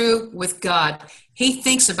is true with God. He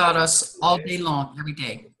thinks about us all day long, every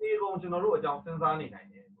day.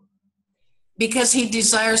 Because he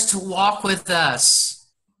desires to walk with us.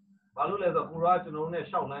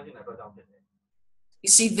 You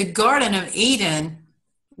see, the Garden of Eden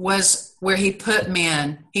was where he put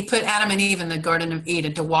man. He put Adam and Eve in the Garden of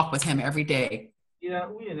Eden to walk with him every day. It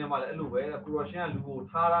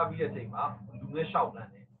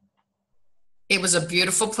was a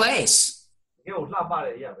beautiful place.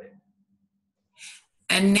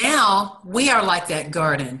 And now we are like that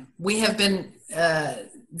garden. We have been,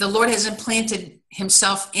 the Lord has implanted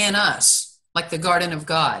himself in us, like the garden of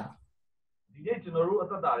God.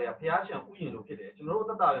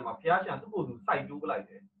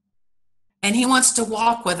 And he wants to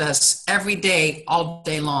walk with us every day, all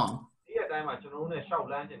day long.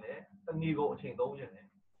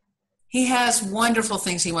 He has wonderful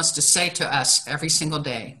things he wants to say to us every single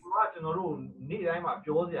day.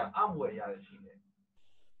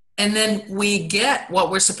 And then we get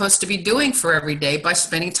what we're supposed to be doing for every day by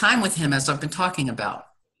spending time with him, as I've been talking about.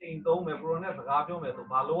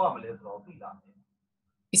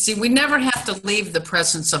 You see, we never have to leave the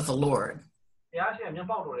presence of the Lord.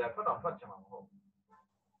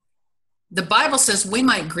 The Bible says we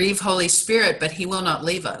might grieve Holy Spirit, but he will not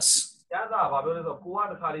leave us.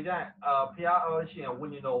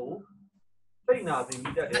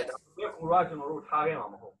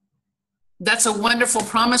 That's a wonderful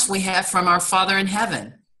promise we have from our Father in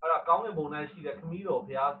heaven.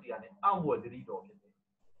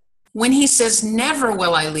 When he says, never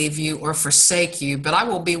will I leave you or forsake you, but I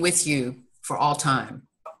will be with you for all time.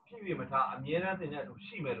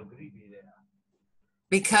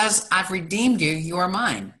 Because I've redeemed you, you are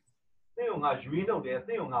mine.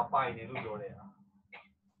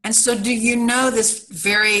 And so do you know this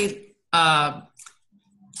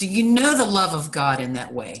do you know the love of God in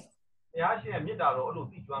that way?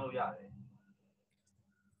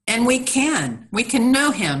 And we can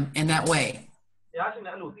know him in that way.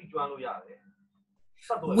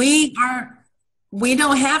 We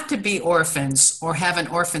don't have to be orphans or have an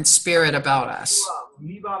orphan spirit about us.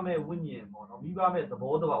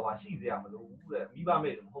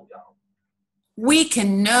 We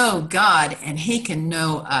can know God and he can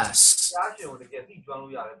know us.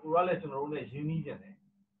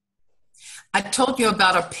 I told you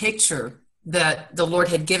about a picture that the Lord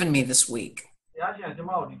had given me this week.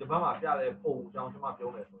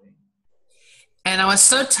 And I was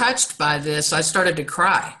so touched by this, I started to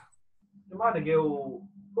cry.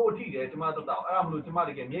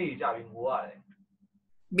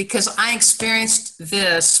 Because I experienced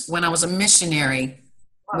this when I was a missionary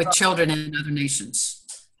with children in other nations.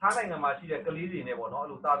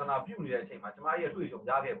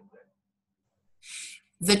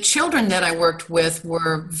 The children that I worked with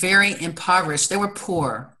were very impoverished. They were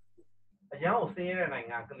poor.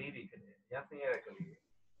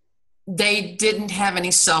 They didn't have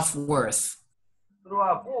any self-worth.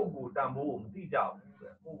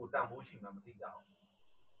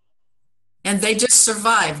 And they just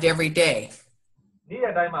survived every day.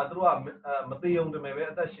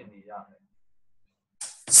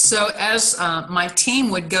 So as my team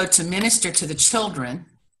would go to minister to the children,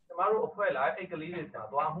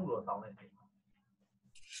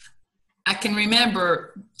 I can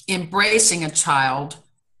remember embracing a child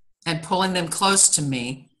and pulling them close to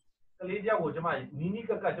me.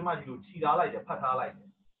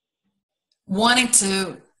 Wanting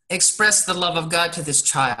to express the love of God to this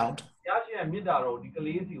child.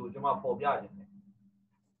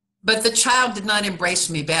 But the child did not embrace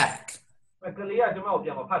me back.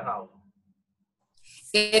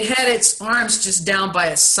 It had its arms just down by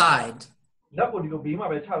its side.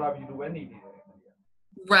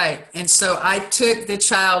 Right. And so I took the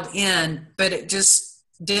child in, but it just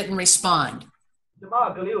didn't respond.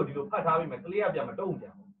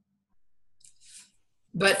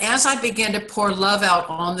 But as I began to pour love out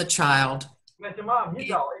on the child, then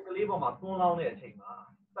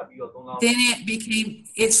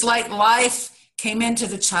it's like life came into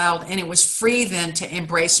the child and it was free then to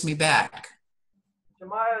embrace me back.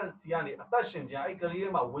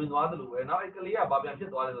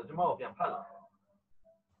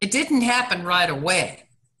 It didn't happen right away.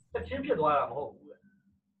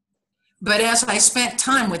 But as I spent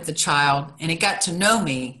time with the child and it got to know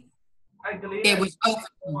me, it was open.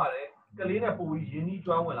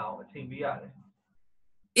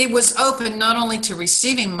 It was open not only to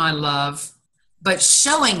receiving my love, but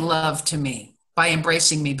showing love to me by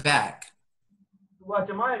embracing me back.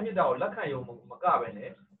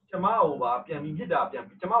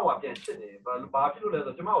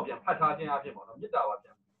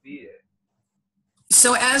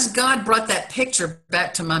 So as God brought that picture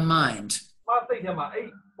back to my mind,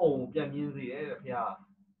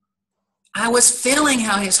 I was feeling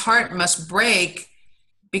how his heart must break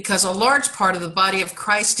because a large part of the body of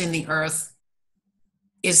Christ in the earth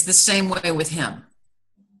is the same way with him.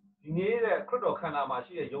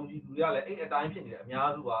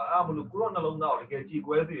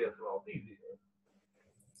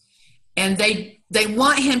 And they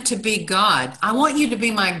want him to be God. I want you to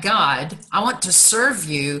be my God. I want to serve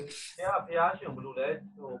you.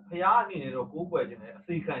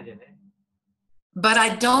 But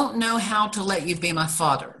I don't know how to let you be my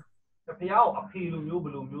father.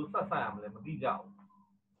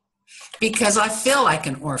 Because I feel like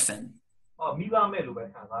an orphan.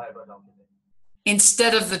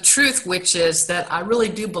 Instead of the truth, which is that I really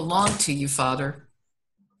do belong to you, Father.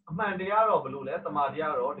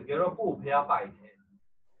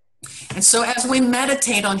 And so as we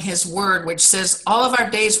meditate on his word, which says all of our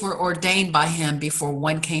days were ordained by him before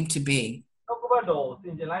one came to be.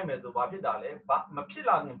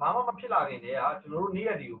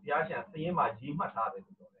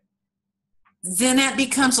 Then that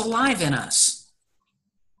becomes alive in us.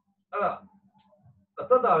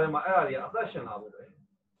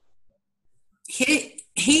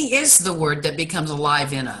 He is the word that becomes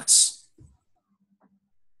alive in us.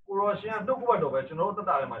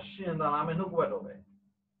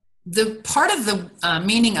 The part of the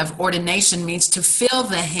meaning of ordination means to fill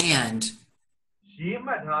the hand.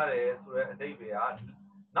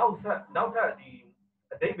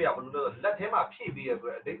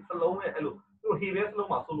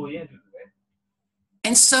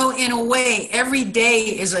 And so in a way, every day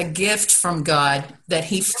is a gift from God that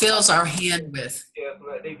he fills our hand with.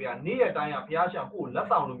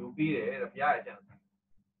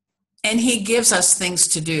 And he gives us things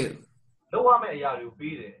to do.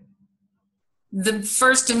 The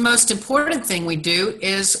first and most important thing we do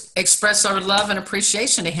is express our love and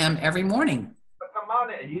appreciation to him every morning.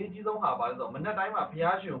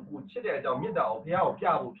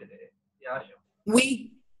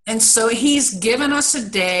 And so he's given us a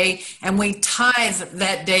day, and we tithe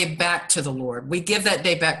that day back to the Lord. We give that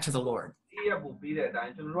day back to the Lord.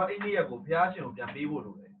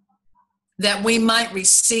 That we might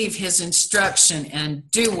receive his instruction and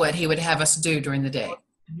do what he would have us do during the day.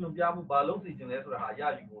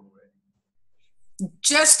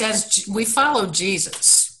 Just as we follow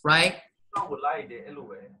Jesus, right?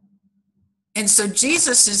 And so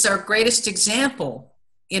Jesus is our greatest example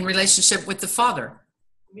in relationship with the Father.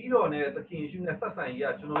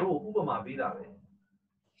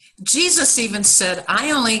 Jesus even said,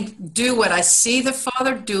 I only do what I see the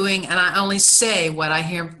Father doing, and I only say what I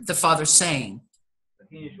hear the Father saying.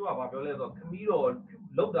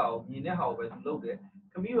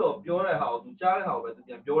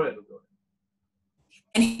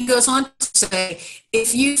 And he goes on to say,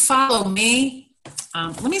 if you follow me,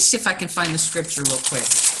 let me see if I can find the scripture real quick.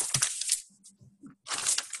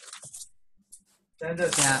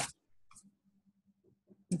 Yeah.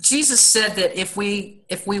 Jesus said that if we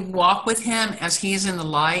walk with him as he is in the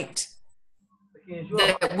light,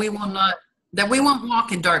 that we won't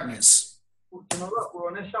walk in darkness.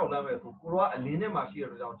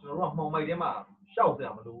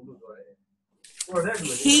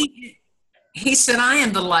 He said, I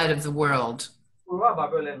am the light of the world.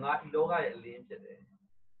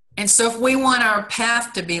 And so if we want our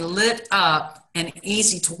path to be lit up and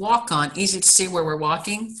easy to walk on, easy to see where we're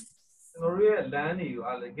walking,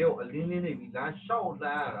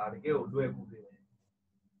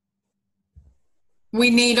 We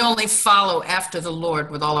need only follow after the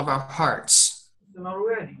Lord with all of our hearts.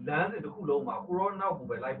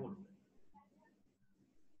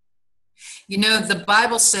 You know, the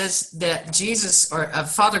Bible says that Jesus, or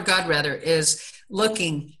Father God rather, is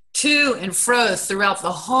looking to and fro throughout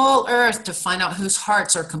the whole earth to find out whose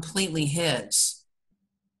hearts are completely his.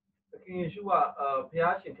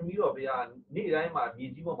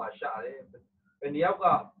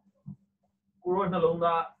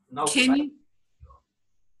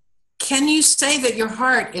 Can you say that your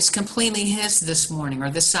heart is completely his this morning or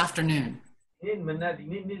this afternoon?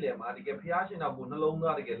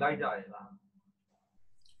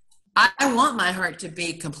 I want my heart to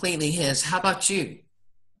be completely his. How about you?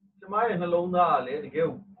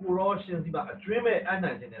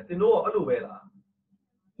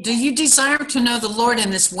 Do you desire to know the Lord in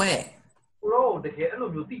this way?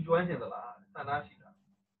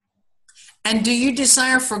 And do you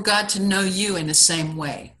desire for God to know you in the same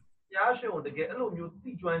way?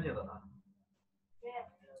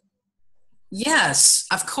 Yes,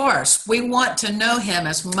 of course. We want to know him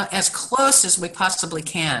as close as we possibly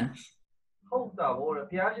can.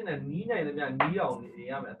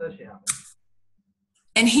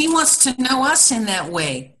 And he wants to know us in that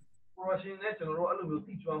way.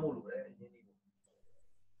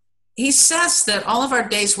 He says that all of our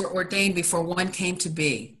days were ordained before one came to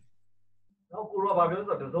be.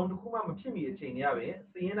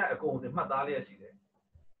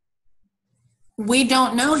 We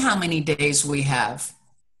don't know how many days we have.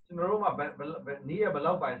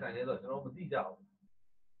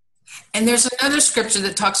 And there's another scripture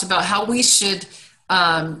that talks about how we should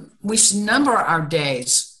number our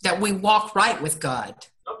days, that we walk right with God.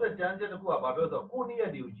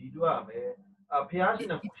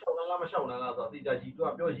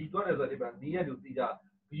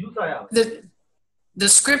 The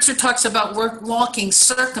scripture talks about walking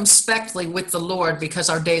circumspectly with the Lord because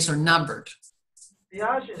our days are numbered.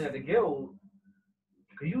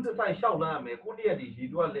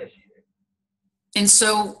 And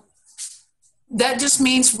so that just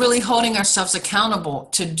means really holding ourselves accountable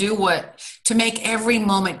to make every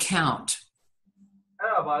moment count.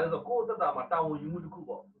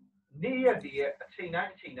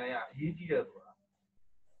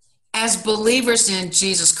 As believers in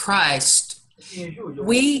Jesus Christ,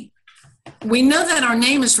 we know that our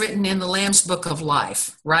name is written in the Lamb's Book of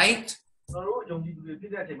Life, right?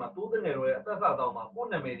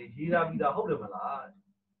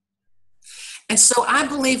 And so I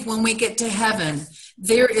believe when we get to heaven,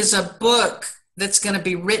 there is a book that's going to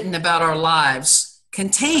be written about our lives,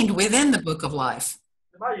 contained within the Book of Life.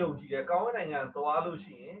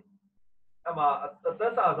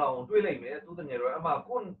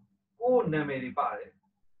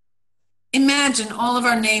 Imagine all of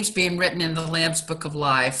our names being written in the Lamb's Book of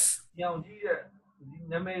Life.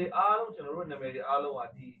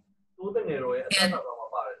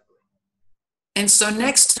 And so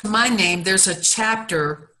next to my name, there's a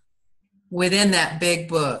chapter within that big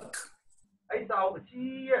book.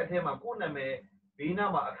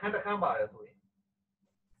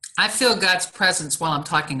 I feel God's presence while I'm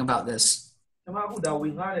talking about this.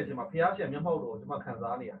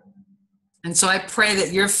 And so I pray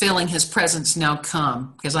that you're feeling his presence now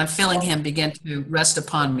come, because I'm feeling him begin to rest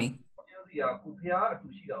upon me.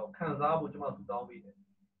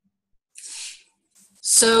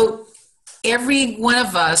 So every one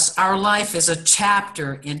of us, our life is a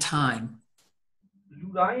chapter in time.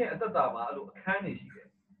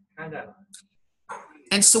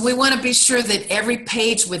 And so we want to be sure that every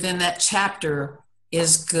page within that chapter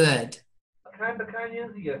is good.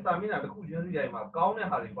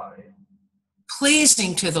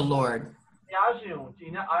 Pleasing to the Lord.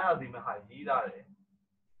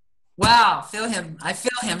 Wow, feel him. I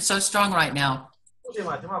feel him so strong right now.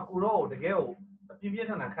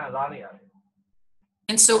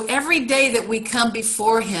 And so every day that we come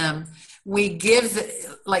before him, we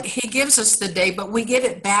give, like he gives us the day, but we give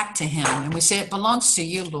it back to him. And we say, it belongs to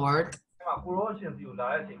you, Lord.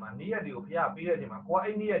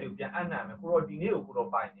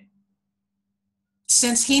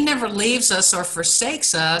 Since he never leaves us or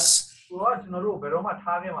forsakes us,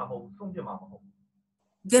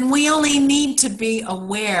 then we only need to be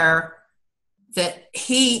aware that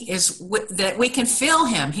that we can feel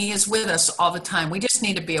him. He is with us all the time. We just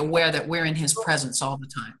need to be aware that we're in his presence all the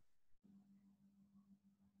time.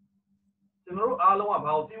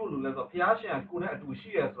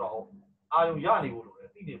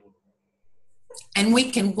 And we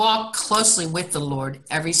can walk closely with the Lord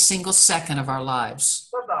every single second of our lives.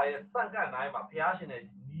 သက်တာရဲ့စက္ကန့်တိုင်းမှာဘုရားရှင်နဲ့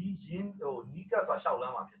ညီချင်းညီကပ်စွာရှောက်လ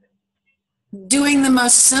န်းမှာဖြစ်တယ် Doing the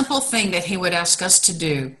most simple thing that he would ask us to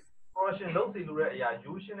do. ကိုရှင်လုံးစီလိုတဲ့အရာ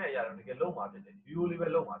ယူရှင်းတဲ့အရာတွေတကယ်လုံးမှာဖြစ်တယ်ဒီလိုလေးပဲ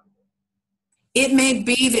လုံးမှာဖြစ်တယ် It may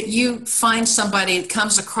be that you find somebody that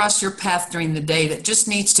comes across your path during the day that just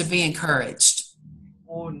needs to be encouraged.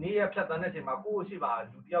 ဟိုနေ့ရက်ဖြတ်တန်းတဲ့အချိန်မှာကိုယ့်ရှိပါ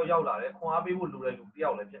လူတယောက်ရောက်လာတယ်ခွန်အားပေးဖို့လိုတဲ့လူတ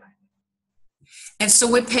ယောက်လည်းဖြစ်နိုင်တယ် And so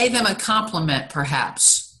we pay them a compliment, perhaps.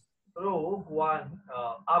 သူတို့ကို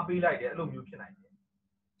အားပေးလိုက်တယ်အဲ့လိုမျိုးဖြစ်နိုင်တယ်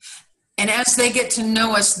And as they get to know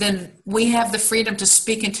us, then we have the freedom to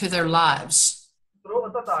speak into their lives. သူတို့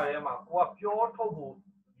အသက်တာထဲမှာကိုပြောထုတ်ဖို့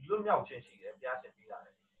လွတ်မြောက်ခြင်းရှိတယ်ဘုရားရှင်ပေးတာတ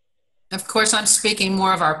ယ် Of course, I'm speaking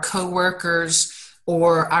more of our co-workers or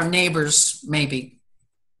our neighbors, maybe.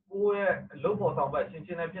 ကိုရဲ့လုံဖို့ဆောင်ပတ်ချင်းချ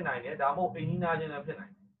င်းလည်းဖြစ်နိုင်တယ်ဒါမှမဟုတ်အိမ်နီးနားချင်းလည်းဖြစ်နို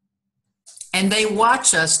င်တယ် And they watch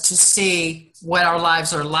us to see what our lives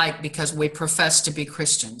are like because we profess to be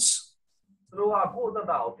Christians. သူတို့ကကိုယ့်အသက်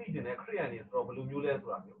တာကိုသိကျင်တဲ့ခရစ်ယာန်တွေဆိုတော့ဘယ်လိုမျိုးလဲဆို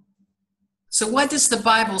တာမျိုး So what does the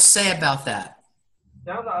Bible say about that? ကျ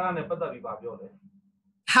မ်းစာအရနဲ့ပတ်သက်ပြီးပြောတယ်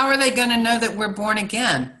How are they going to know that we're born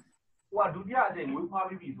again? ကိုဒုတိယအကြိမ်ဝေးဖွား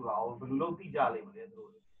ပြီးပြီဆိုတာကိုဘယ်လိုလုပ်သိကြလိမ့်မလဲသူတို့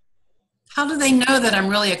How do they know that I'm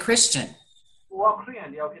really a Christian? ကိုခရစ်ယာန်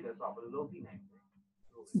တယောက်ဖြစ်တယ်ဆိုတာဘယ်လိုလုပ်သိနိုင်လဲ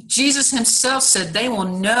Jesus himself said they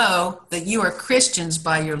will know that you are Christians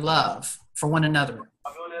by your love for one another.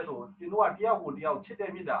 ပြောလဲဆိုသူတို့ကတယောက်ကိုတယောက်ချစ်တဲ့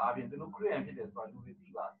မြတ်တာအပြင်သူတို့ခရစ်ယာန်ဖြစ်တယ်ဆိုတာလူတွေသိ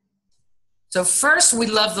ပါတယ် So first we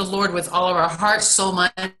love the Lord with all of our heart, soul,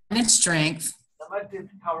 mind, and strength. ဒါပေမဲ့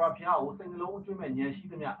ထာဝရဘုရားကိုစိတ်နှလုံးအကျွမ်းမဲ့ဉာဏ်ရှိ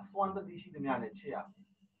သမျှအစွမ်းတသိရှိသမျှနဲ့ချစ်ရမယ်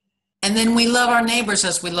And then we love our neighbors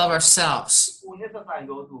as we love ourselves. ကိုနဲ့သက်ဆိုင်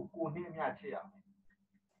တော့သူကိုနဲ့အမျှချစ်ရမယ်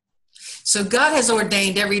So God has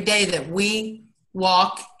ordained every day that we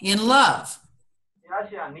walk in love. ဘုရား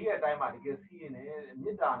ရှင်ကနေ့ရက်တိုင်းမှာတကယ်စီးရင်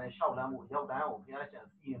မေတ္တာနဲ့ရှောက်လန်းဖို့ရောက်တိုင်းအောင်ဘုရားရှင်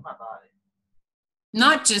စီးရင်မှတ်သားတယ်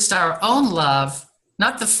Not just our own love,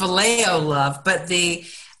 not the phileo love, but the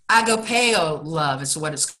agapeo love is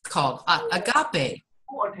what it's called, agape.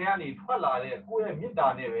 ကိုအထက်ကနေထွက်လာတဲ့ကိုရဲ့မေတ္တာ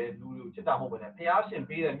နဲ့ပဲလူလူချစ်တာမဟုတ်ဘဲနဲ့ဘုရားရှင်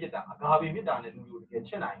ပေးတဲ့မေတ္တာအဂါဘေမေတ္တာနဲ့လူလူတကယ်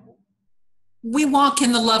ချစ်နိုင်ဖို့ We walk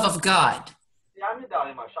in the love of God ဘုရားမေတ္တာ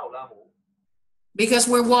ထဲမှာရှောက်လန်းဖို့ because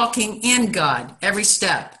we're walking in God every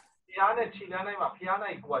step. ဘုရားနဲ့ခြေလမ်းတိုင်းမှာဘုရား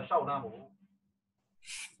နဲ့ကိုယ်ကရှောက်လန်းဖို့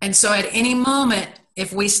And so at any moment, if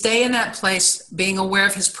we stay in that place being aware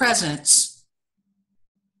of his presence,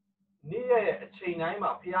 နေ့ရက်အချိန်တိုင်း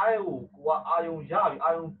မှာဘုရားရဲ့ကိုကအာယုံရပြီးအာ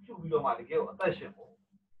ယုံပြုပြီးတော့မှတကယ်ကိုအသက်ရှင်ဖို့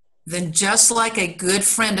then just like a good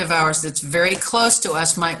friend of ours that's very close to us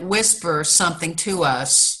might whisper something to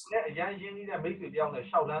us, နဲ့အရင်ရင်းနှီးတဲ့မိတ်ဆွေတယောက်နဲ့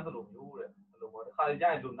ရှောက်လန်းသလိုမျိုးတဲ့ဘယ်လိုပေါ့တခါကြ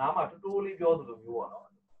ရင်သူနားမှာတိုးလေးပြောသလိုမျိုးပါတော့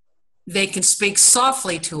they can speak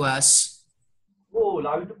softly to us, ကို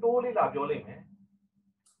လာပြီးတိုးလေးလာပြောလိမ့်မယ်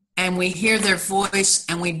and we hear their voice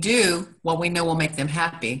and we do what we know will make them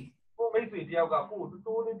happy. ကိုမိတ်ဆွေတယောက်ကကို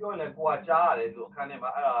တိုးလေးပြောရင်လည်းကိုကကြားရတယ်ဆိုအခန်းထဲမှာ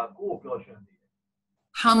အဲ့ဒါကိုပျော်ရွှင်စေတယ်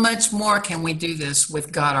How much more can we do this with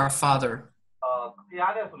God our Father? ဘု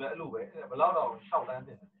ရားနဲ့ဆိုလည်းအဲ့လိုပဲဘယ်လောက်တော့ရှောက်လန်းတ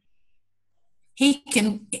ယ်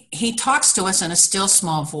He talks to us in a still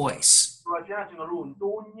small voice. ဆိုတော့ကျွန်တော်တို့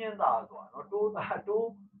တိုးညင်းတာဆိုတာနော်တိုးည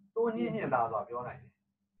င်းတာဆိုတာပြောနိုင်တယ်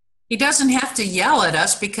He doesn't have to yell at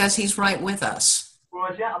us because he's right with us. ဆို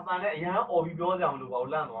တော့ကျွန်အပန်နဲ့အရန်អော်ပြီးပြောကြအောင်လို့ပါ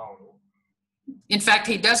လန့်သွားအောင်လို့ In fact,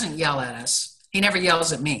 he doesn't yell at us. He never yells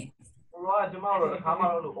at me. ဆိုတော့ကျွန်တော်တို့အခါမှ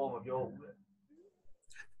လို့အော်မပြောဘူးလေ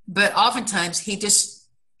But oftentimes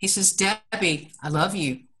he says, Debbie, I love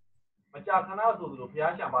you. မကြာခဏဆိုသလိုဘု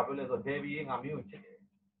ရားရှင်ဘာပြောလဲဆိုဒေဗီငါမင်းကိုချစ်တယ်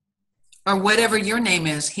Or whatever your name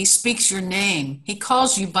is, he speaks your name. He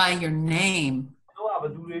calls you by your name. တို့ကဘ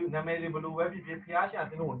ယ်သူတွေနာမည်တွေဘယ်လိုပဲဖြစ်ဖြစ်ဘုရားရှင်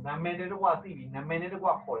ကတို့နာမည်တွေတော့သိပြီးနာမည်တွေ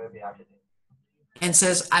တော့ခေါ်ရဘုရားဖြစ်တယ် And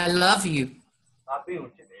says, I love you. ငါမင်းကို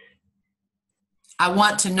ချစ်တယ် I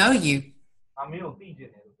want to know you. ငါမင်းကိုသိချင်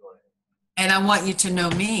တယ်လို့ပြောတယ် And I want you to know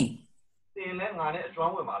me. သင်လည်းငါနဲ့အကျွ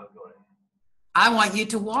မ်းဝင်ပါလို့ပြောတယ် I want you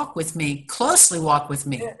to walk with me, closely walk with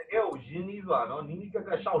me. တကယ်ကိုယဉ်နီးစွာနော်နီးနီးကပ်က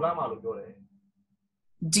ပ်ရှောက်လန်းပါလို့ပြောတယ်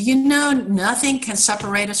Do you know nothing can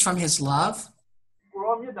separate us from his love? ကို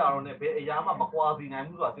ရောမြတ်တာတော့နဲ့ဘယ်အရာမှမကွာစေနိုင်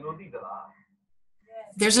ဘူးဆိုတာသင်တို့သိသလား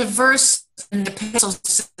There's a verse in the epistle that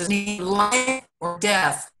says, neither life or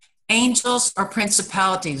death, angels or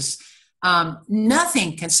principalities, nothing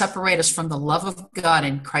can separate us from the love of God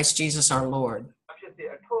in Christ Jesus our Lord. ဖြစ်စေ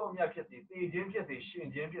အထွတ်အမြတ်ဖြစ်စေသိခြင်းဖြစ်စေရှင်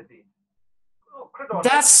ခြင်းဖြစ်စေ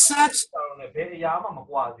That's such ဘယ်အရာမှမ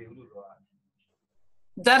ကွာစေဘူးလို့ဆိုတာ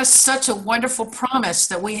That is such a wonderful promise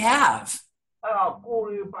that we have. အဲ့ဒါကိုယ်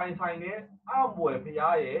ရပိုင်ဆိုင်တဲ့အံ့ဘွယ်ဘု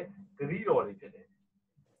ရားရဲ့ဂရုတော်တွေဖြစ်တယ်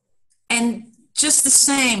And just the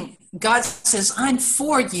same, God says, I'm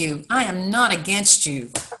for you. I am not against you.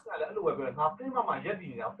 အဲ့ဒါလည်းအဲ့လို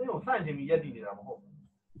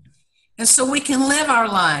And so we can live our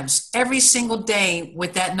lives every single day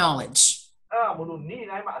with that knowledge.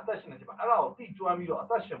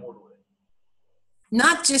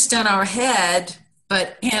 Not just in our head,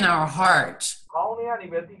 but in our heart.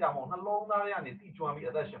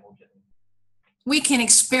 We can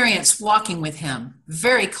experience walking with him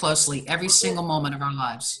very closely every single moment of our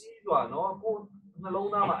lives.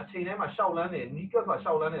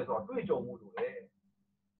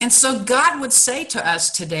 And so God would say to us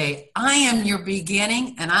today, I am your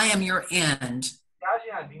beginning and I am your end.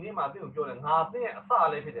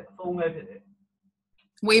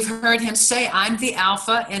 We've heard him say, I'm the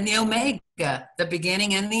Alpha and the Omega, the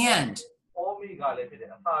beginning and the end.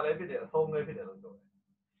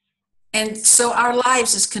 And so our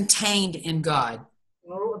lives is contained in God.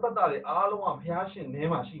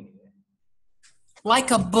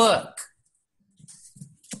 Like a book.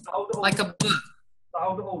 Like a book.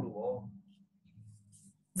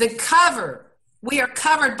 The cover, we are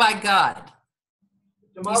covered by God.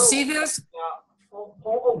 You see this?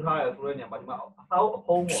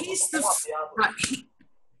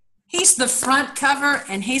 He's the front cover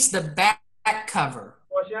and he's the back cover.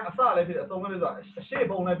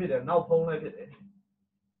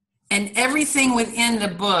 And everything within the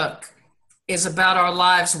book is about our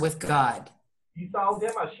lives with God.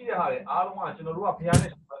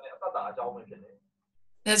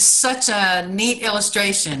 It's such a neat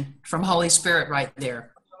illustration from Holy Spirit right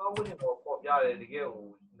there.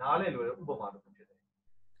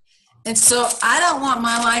 And so I don't want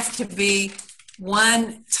my life to be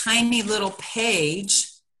one tiny little page.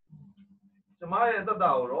 No,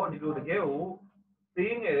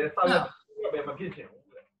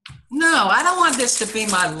 I don't want this to be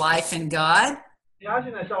my life in God.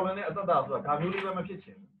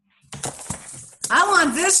 I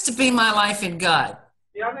want this to be my life in God.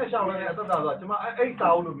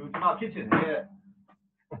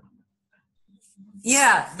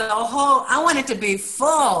 Yeah, I want it to be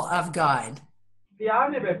full of God.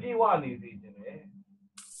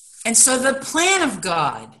 And so the plan of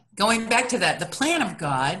God, going back to that, the plan of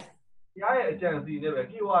God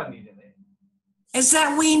is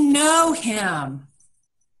that we know him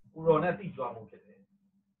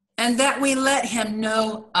and that we let him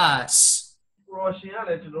know us.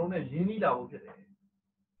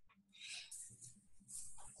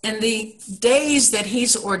 In the days that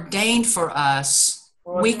he's ordained for us,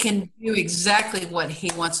 we can do exactly what he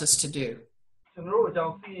wants us to do.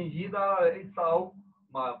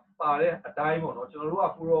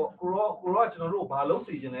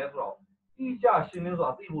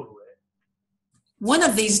 One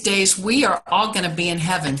of these days, we are all going to be in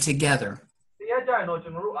heaven together.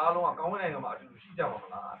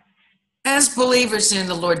 As believers in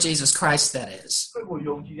the Lord Jesus Christ, that is.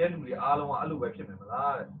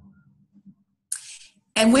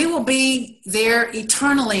 And we will be there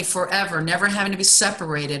eternally forever, never having to be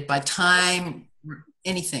separated by time or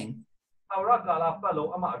anything.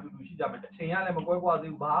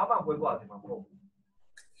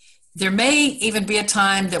 There may even be a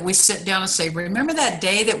time that we sit down and say, remember that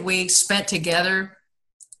day that we spent together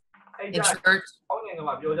in church?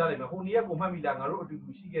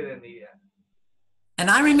 And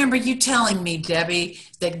I remember you telling me, Debbie,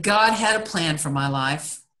 that God had a plan for my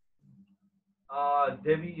life.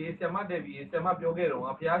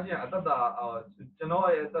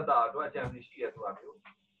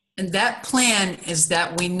 And that plan is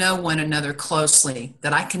that we know one another closely,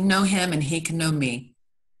 that I can know him and he can know me.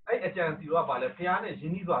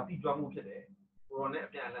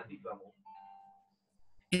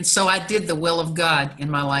 And so I did the will of God in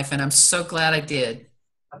my life, and I'm so glad I did.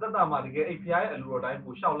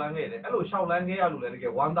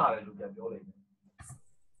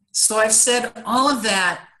 So I've said all of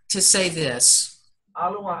that to say this.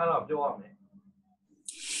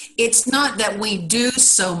 It's not that we do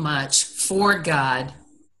so much for God.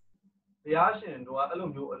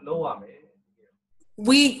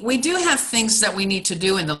 We do have things that we need to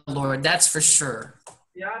do in the Lord, that's for sure.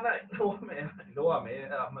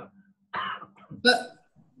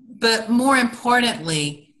 But more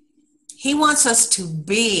importantly, he wants us to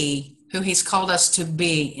be who he's called us to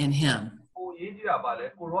be in him.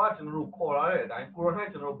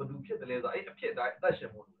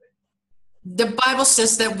 The Bible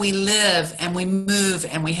says that we live and we move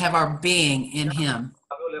and we have our being in him.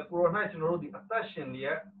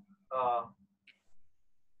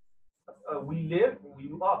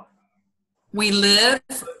 We live,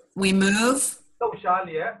 we move,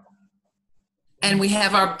 and we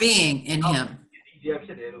have our being in him.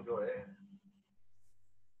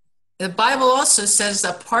 The Bible also says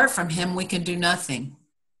that apart from him, we can do nothing.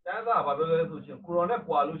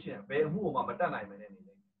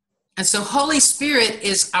 And so Holy Spirit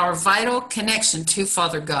is our vital connection to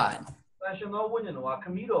Father God.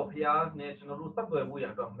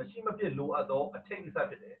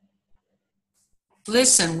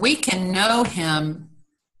 Listen, we can know him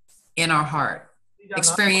in our heart,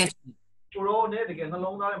 experience.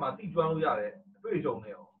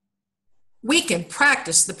 We can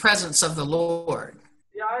practice the presence of the Lord.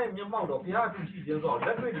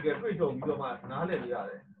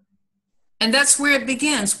 And that's where it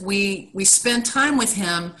begins. We spend time with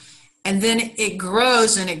him, and then it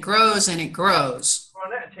grows and it grows and it grows.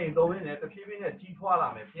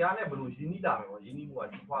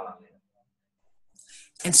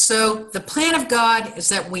 And so the plan of God is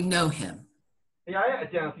that we know him.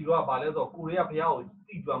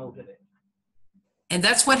 And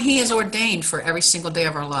that's what he has ordained for every single day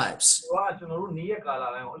of our lives.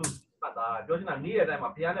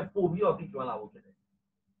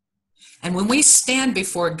 And when we stand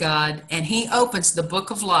before God and he opens the book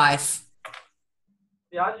of life,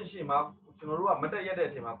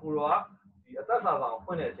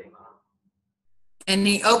 and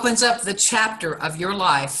he opens up the chapter of your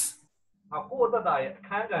life,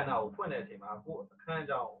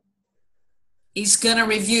 he's going to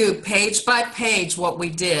review page by page what we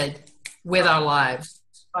did with our lives.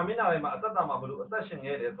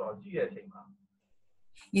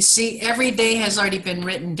 You see, every day has already been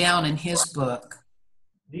written down in his book.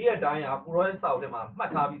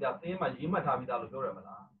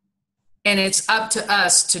 And it's up to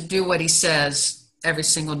us to do what he says every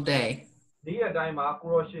single day.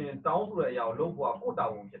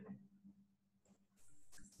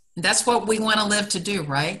 That's what we want to live to do,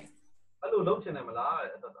 right?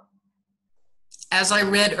 As I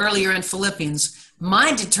read earlier in Philippians,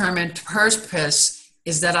 my determined purpose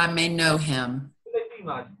is that I may know him.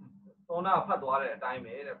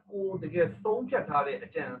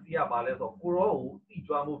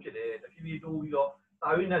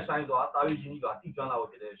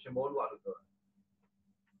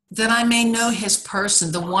 That I may know his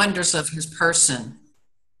person, the wonders of his person.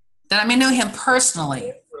 That I may know him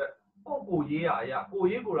personally.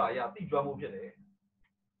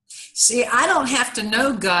 See, I don't have to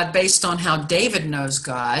know God based on how David knows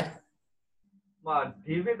God.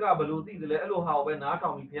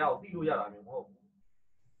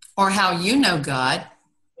 Or how you know God.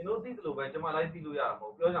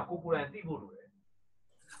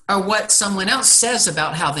 Or what someone else says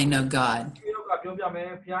about how they know God.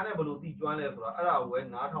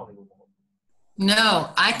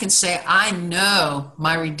 No, I can say, I know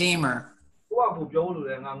my Redeemer.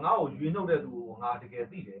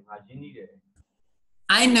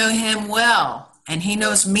 I know him well, and he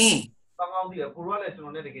knows me.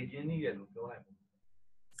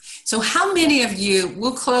 So how many of you,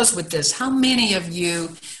 we'll close with this, how many of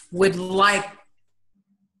you would like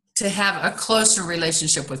to have a closer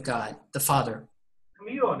relationship with God, the Father?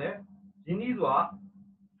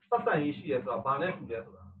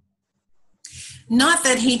 Not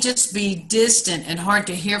that he just be distant and hard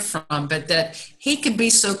to hear from, but that he could be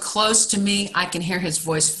so close to me, I can hear his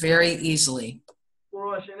voice very easily.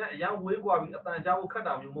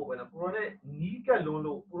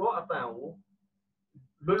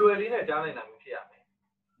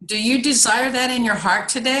 Do you desire that in your heart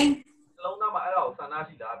today?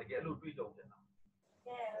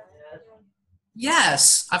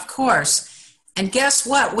 Yes, of course. And guess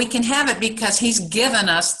what? We can have it because he's given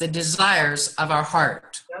us the desires of our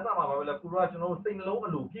heart.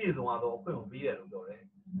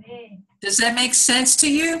 Does that make sense to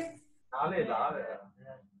you?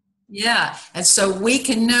 Yeah. And so we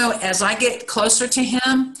can know as I get closer to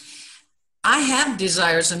him, I have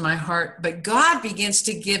desires in my heart, but God begins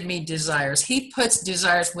to give me desires. He puts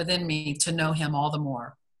desires within me to know him all the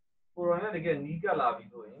more.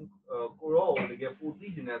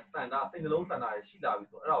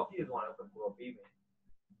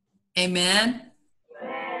 Amen.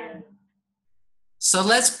 Amen. So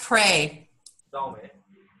let's pray.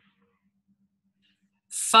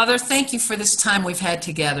 Father, thank you for this time we've had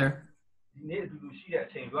together.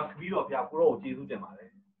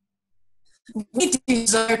 We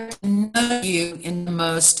desire to know you in the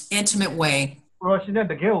most intimate way.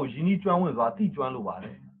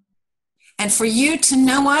 And for you to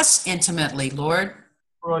know us intimately, Lord.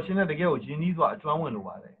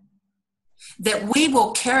 That we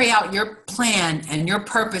will carry out your plan and your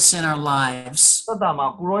purpose in our lives.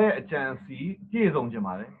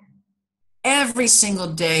 Every single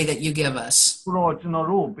day that you give us.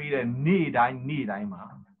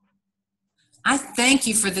 I thank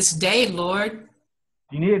you for this day, Lord,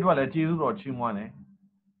 ဒီနေ့အတွက်လည်းကျေးဇူးတော်ချီးမွမ်းတယ်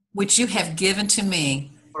which you have given to me.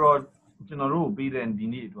 ဆိုတော့ကျွန်တော်တို့ပေးတဲ့ဒီ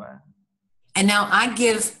နေ့အတွက် And now I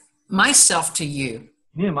give myself to you,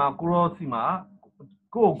 ဒီနေ့မှာကိုရောစီမှာ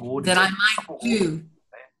ကိုယ့်ကို that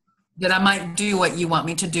I might do what you want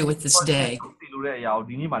me to do with this day, ဒီလိုတဲ့အရာကို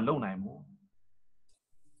ဒီနေ့မှာလုပ်နိုင်ဖို့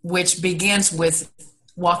which begins with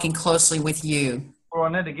walking closely with you, ကိုရော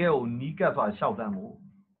နဲ့တကယ်ကိုနီးကပ်စွာရှောက်တန်းဖို့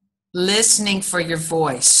listening for your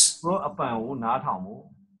voice, ကိုရောအပံကိုနားထောင်ဖို့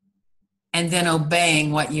and then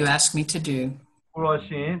obeying what you ask me to do. ကိုရော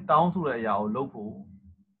ရှင်တောင်းဆိုတဲ့အရာကိုလုပ်ဖို့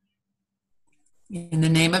In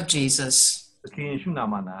the name of Jesus, သခင်ယေရှုနာ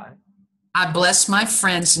မ၌ I bless my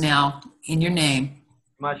friends now in your name.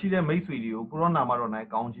 ဒီမှာရှိတဲ့မိတ်ဆွေတွေကိုကိုရောနာမတော်၌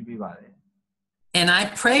ကောင်းချီးပေးပါတယ် And I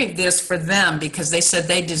prayed this for them because they said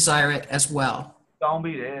they desire it as well. ကောင်း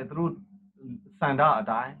ပေးတယ်သူတို့စန္ဒအ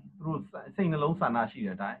တိုင်းသူတို့စိတ်နှလုံးဆန္ဒရှိ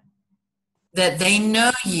တဲ့အတိုင်း That they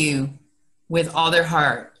know you with all their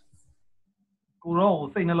heart. ကိုရောကို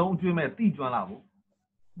စိတ်နှလုံးအကျွေးမဲ့တိကျွမ်းလာဖို့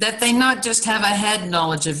That they not just have a head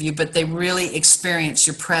knowledge of you, but they really experience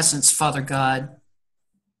your presence, Father God.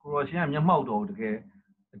 ကိုရောရှင်ကမျက်မှောက်တော်တကယ်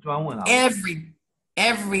အကျွမ်းဝင်လာ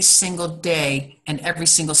Every single day and every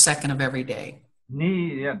single second of every day. နေ့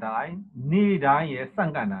ရက်တိုင်းရဲ့စ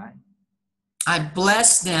က္ကန့်တိုင်း I bless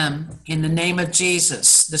them in the name of Jesus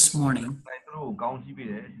this morning. သူတို့ကိုကောင်းချီးပေး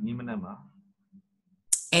တယ်ဒီမနက်မှာ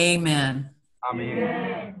Amen.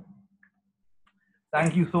 Amen.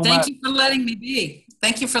 Thank you so much. Thank you for letting me be.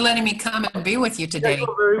 Thank you for letting me come and be with you today.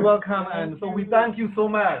 You're very welcome, and so we thank you so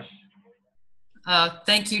much.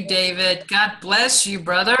 Thank you, David. God bless you,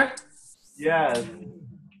 brother. Yes.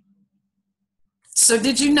 So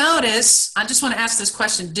did you notice, I just want to ask this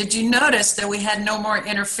question, did you notice that we had no more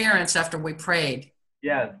interference after we prayed?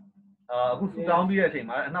 Yes.အခုစတောင်းပြီးတဲ့အချိန်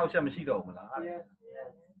မှာအနှောက်အယှက်မရှိတော့ဘူးလား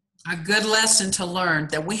A good lesson to learn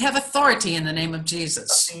that we have authority in the name of Jesus.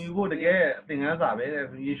 ဒီဖို့တကယ်သင်ခန်းစာပဲ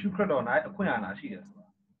ယေရှုခရစ်တော်၌အခွင့်အာဏာရှိတယ်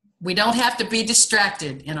We don't have to be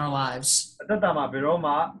distracted in our lives. အသက်တာမှာဘယ်တော့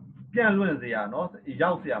မှပြန့်လွင့်စရာနော်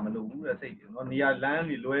ရောက်စရာမလိုဘူးတဲ့စိတ်နော်နေရာလမ်း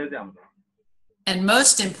တွေလွဲစရာမလို And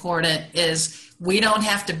most important is we don't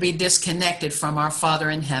have to be disconnected from our Father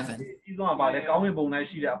in heaven. ဒီဆုံးကပါလေကောင်းကင်ဘုံ၌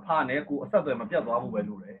ရှိတဲ့အဖနဲ့ကိုအဆက်အသွယ်မပြတ်သွားဘူးပဲ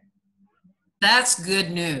လို့လေ That's good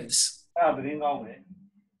news. အဲ့ဒါသတင်းကောင်းပဲ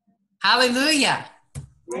Hallelujah.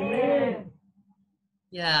 Amen.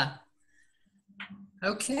 Yeah.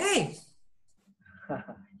 Okay.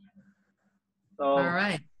 So, all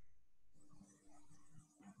right.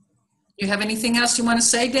 You have anything else you want to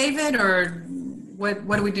say, David, or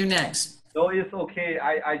what do we do next? No, it's okay.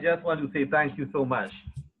 I just want to say thank you so much.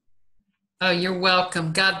 Oh, you're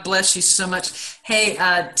welcome. God bless you so much. Hey,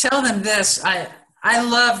 tell them this. I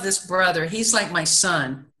love this brother. He's like my son.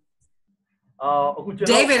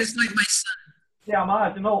 David is like my son. ဆရာမက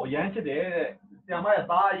ကျွန်တော်အရန်ချစ်တယ်တဲ့ဆရာမရဲ့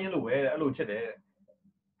သားအရင်လိုပဲအဲ့လိုချစ်တယ်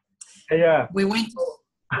Yeah.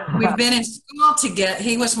 We've been in school together.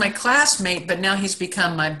 He was my classmate, but now he's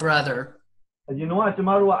become my brother. ကျွန်တော်ကကျ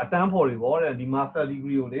မတို့ကအတန်းဖော်တွေပေါ့တဲ့ဒီ master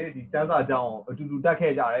degree ကိုလေဒီတန်းစာကျောင်းအတူတူတက်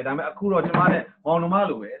ခဲ့ကြတယ်ဒါပေမဲ့အခုတော့ကျမနဲ့မောင်နှမ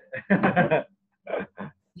လိုပဲ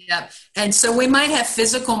Yeah. And so we might have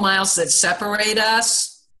physical miles that separate us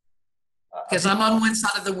because I'm on one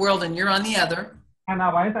side of the world and you're on the other. ခန္ဓာ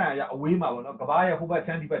ပိုင်းဆိုင်ရာအဝေးမှာပေါ့နော်ကမ္ဘာရဲ့ဟိုဘက်ချ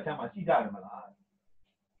မ်းဒီဘက်ချမ်းမှာရှိကြတယ်မလား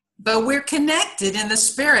But we're connected in the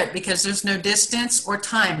spirit because there's no distance or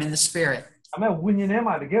time in the spirit. အမေဝိညာဉ်ထဲ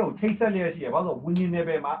မှာတကယ်ကိုထိတ်ဆက်လျက်ရှိရဘာလို့ဝိညာဉ်နယ်ပ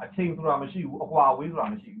ယ်မှာအချိန်ဆိုတာမရှိဘူးအကွာအဝေးဆိုတာ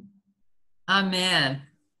မရှိဘူး Amen.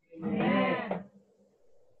 Amen.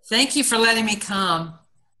 Thank you for letting me come.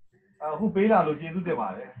 အခုပေးလာလို့ကျေးဇူးတင်ပါ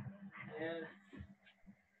တယ်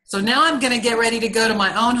So now I'm going to get ready to go to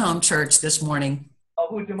my own home church this morning. အ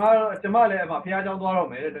ခုကျမလည်းအမဖခင်ကျောင်းသွားတော့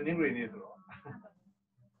မယ်တဲ့တင်းဂရီနေ့ဆိုတော့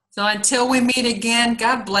So until we meet again,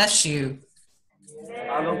 God bless you.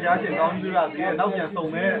 အားလုံးကြားရှင်ကောင်းကြီးပါစေနောက်ပြန်ဆုံ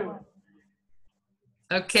မယ်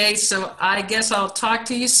Okay, so I guess I'll talk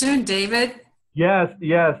to you soon, David. Yes.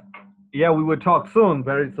 Yeah, we will talk soon,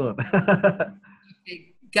 very soon.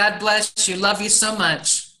 God bless you. Love you so much.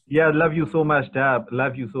 Yeah, love you so much, Dad.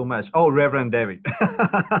 Love you so much. Oh, Reverend David.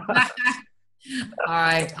 All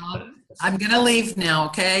right. I'm going to leave now,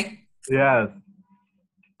 okay? Yes.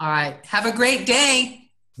 All right. Have a great day.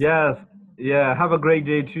 Yes. Yeah, have a great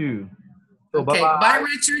day too. So, okay. bye-bye. Bye,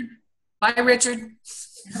 Richard. Bye, Richard.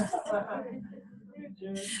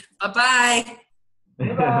 Bye-bye.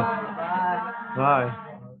 Bye.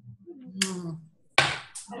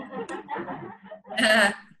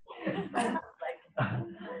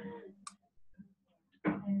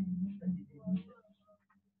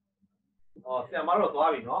 Oh, ဆရာမတို့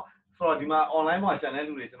သွားပြီနော် ဆိုတော့ဒီမှာ online မှာ channel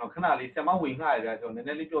လူတွေကျွန်တော်ခဏလေးဆရာမဝင်ခါရကြကျွန်တော်နည်းန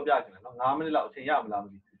ည်းလေးပြောပြချင်တယ်နော်9မိနစ်လောက်အချိန်ရမလားမ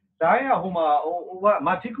သိဘူးဒါရင်ဟိုမှာဟိုက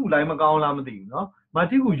မာတိကူလိုင်းမကောင်းလားမသိဘူးနော်မာ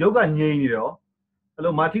တိကူရုပ်ကငြိမ်နေတယ်ရောအဲ့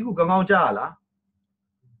လိုမာတိကူကောင်းကောင်းကြားရလား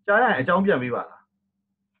ကြားရရင်အကြောင်းပြန်ပေးပါလား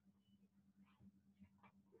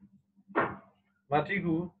မာတိ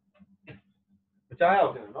ကူမကြားရအော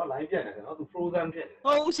င်တယ်နော် line ပြန်နေတယ်နော်သူ frozen ဖြစ်နေတယ်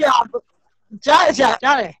ဟုတ်ဆရာကြားတယ်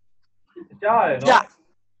ကြားတယ်နော်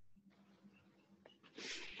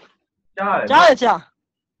ကြားတယ်ဆရာ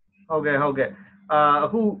ဟုတ်ကဲ့အ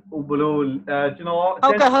ခုဘလို့ကျွန်တော်ဟု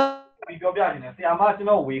တ်ကဲ့ဒီပြောပြနေတယ်ဆရာမကျွန်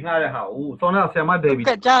တော်ဝေငှတဲ့ဟာကိုစောနာဆရာမဒေဗီဟုတ်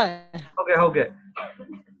ကဲ့ကြားတယ်ဟုတ်ကဲ့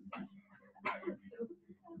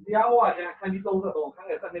တရားဟောအကျန်ခန်းကြီး33ခန်း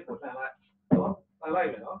ငယ်7နှစ်ကိုဆန်လိုက်နော်ဆန်လိုက်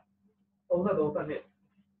မယ်နော်33စနစ်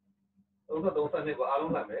ကိုအား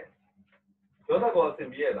လုံးလိုက်မယ်ပြောတတ်ကောအဆင်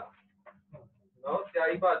ပြေရလားနော်ဆရာ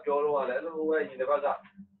ကြီးကပြောတော့လည်းအဲ့လိုပဲညီတစ်ပတ်က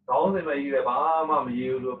ခေါင်းစဉ်မကြီးပဲဘာမှမရေး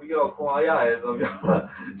ဘူးလို့ပြီးတော့ခွာရတယ်ဆိုပြော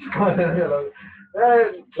တယ်လို့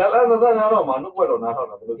လာတော့မှနှုတ်ွက်တော့နားထောင်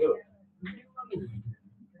တာဘယ်လိုပြောလဲ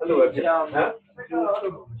အဲ့လိုပဲဖြစ်ဟမ်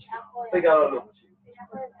သိကြတော့လို့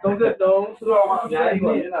33ဆိုတော့မှအများကြီး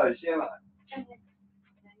ကိုနေတာရှင်းလာ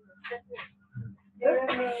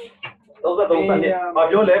33စနစ်မ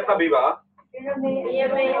ပြောလဲဖတ်ပေးပါ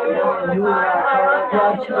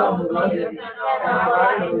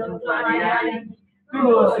သူ့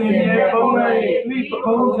ကိုစင်ရဲ့ပုံနဲ့ဒီပ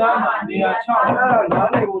ကုံးသားမှာနေရာချအဲ့ဒါနား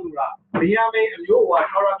နေဖို့လူလားမရမေးအမျိုးဝါ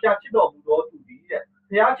ထော်ရပြချစ်တော်မူတော်သူဒီတဲ့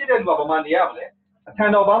ဘုရားချစ်တဲ့လူကဘာမှနေရမလဲအထံ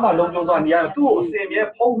တော်ဘာမှလုံခြုံစွာနေရတယ်သူ့ကိုအစင်မြဲ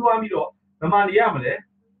ဖုံးလွှမ်းပြီးတော့ဘာမှနေရမလဲ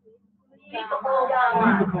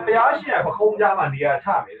ဘုရားရှင်ကပကုံးသားမှာနေရာချ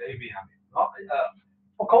မယ်လေပြရမယ်နော်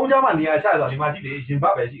ပကုံးသားမှာနေရာချဆိုတော့ဒီမှာကြည့်လေရင်ဘ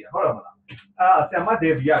တ်ပဲရှိတယ်ဟုတ်တယ်မလားဆရာမဒေ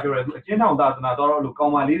ဗီကပြောတယ်သူအချင်းထောင်သာသနာတော်လို့ကော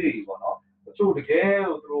င်းပါလေးတွေပေါ့နော်တချို့တကယ်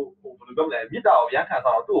သူတို့ဘယ်လိုပြောမလဲမြစ်တာကိုရမ်းခံ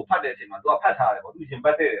စားတော့သူ့ကိုဖတ်တဲ့အချိန်မှာသူကဖတ်ထားတယ်ပေါ့သူရင်ပ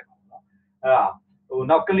တ်တဲ့တယ်ပေါ့နော်အဲ့ဒါဟို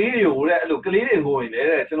နောက်ကလေးတွေကိုတဲ့အဲ့လိုကလေးတွေကိုရင်လေ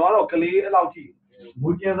တဲ့ကျွန်တော်ကတော့ကလေးအဲ့လောက်ထိမူ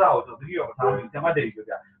ကျင်းစားကိုသူတတိယမထားဘူးဆရာမဒေဗီပြော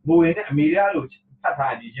ပြမူရင်နဲ့အမေရလို့ဖတ်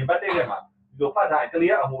ထားရင်ရင်ပတ်တဲ့ထဲမှာဒီလိုဖတ်ထားရင်က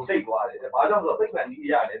လေးကအမူတိတ်သွားတယ်တဲ့ဘာကြောင့်ဆိုတော့သိပ္ပံကြီး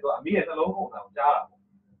ရတယ်သူကအမေရဲ့သလုံးပုံစံကိုကြား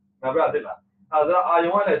တာပေါ့ငါပြသိလားအဲ့ဒါအာ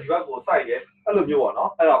ယုံကလည်းဒီဘက်ကိုစိုက်တယ်အဲ့လိုမျိုးပေါ့နော်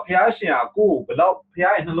အဲ့တော့ဘုရားရှင်ကကိုယ်ဘယ်တော့ဘု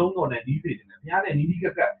ရားရဲ့နှလုံးတော်နဲ့နီးစေတယ်ဘုရားနဲ့နီးက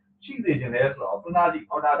ပ်ရှိစေခြင်းလဲဆိုတော့သနာကြည့်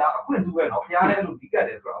ဟောဒါအခွင့်တူပဲနော်ဘုရားနဲ့လို့ဒီကတ်တ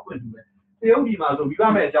ယ်ဆိုတော့အခွင့်တူပဲတရုတ်ပြည်မှာဆိုမိဘ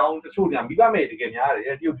မဲ့အကြောင်းတချို့ညာမိဘမဲ့တကယ်များတ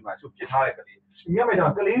ယ်တရုတ်ပြည်မှာချုပ်ပြစ်ထားတဲ့ကလေးမိဘမဲ့ကြော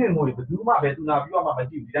င့်ကလေးတွေငိုတယ်ဘယ်သူမှပဲသူနာပြီးတော့မှမ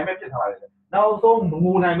ကြည့်ဘူးဒီတိုင်းပဲပြစ်ထားရတယ်နောက်ဆုံးမ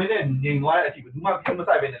ငိုနိုင်မဲနဲ့ငြိမ်သွားတဲ့အထိဘယ်သူမှပြစ်မ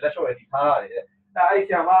ဆိုင်ပဲနဲ့လက်လျှော့ရည်ထားရတယ်ဒါအဲ့ဆ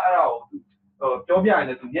ရာမအဲ့ဒါကိုပြောပြရင်လ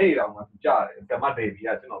ည်းသူညိတ်ရအောင်မှသူကြားတယ်ဆရာမဒေဗီက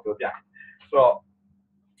ကျွန်တော်ပြောပြဆိုတော့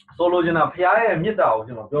ဆိုလိုချင်တာဘုရားရဲ့မေတ္တာကို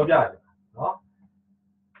ကျွန်တော်ပြောပြတယ်နော်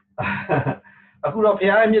အခုတော့ဘု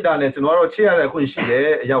ရားရဲ့မေတ္တာနဲ့ကျွန်တော်တို့ချစ်ရတဲ့အခွင့်ရှိတယ်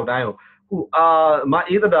အရောက်တိုင်းကိုခုမ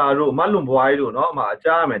အေးသတာတို့မလွန်ဘွားကြီးတို့နော်အမအ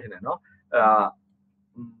ကြားရမယ်ထင်တယ်နော်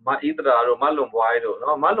မအေးသတာတို့မလွန်ဘွားကြီးတို့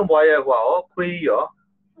နော်မလွန်ဘွားရဲ့ဟိုရောခွေးရော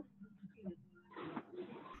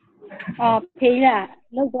ဖေးလာ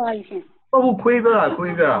လောက်သွားပြီရှင်ဟုတ်ခွေးက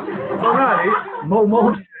ဆောင်းကလေမုံ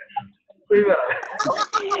ခွေးက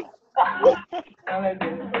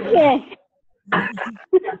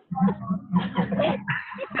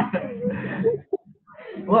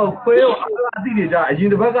ဟောခွေးရောအသိနေကြအရင်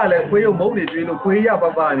တစ်ပတ်ကလည်းခွေးရောမုံနေကျွေးလို့ခွေးရပ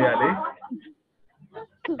ပနေရလေ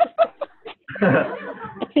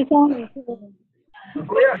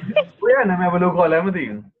ခွေးရနာမည်ဘယ်လိုခေါ်လဲမသိ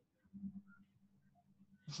ဘူး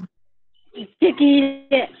ဂျက်ကီ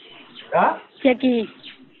ဂျက်ကီ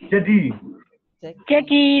ဂျက်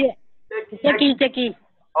ကီ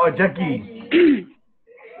အော်ဂျက်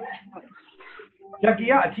ကီ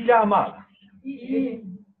ကအထီးလားမ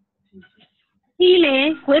ကြီးလေ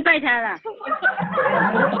ခွေးပိုက်ထားတာ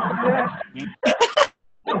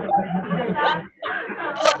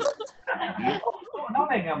နောက်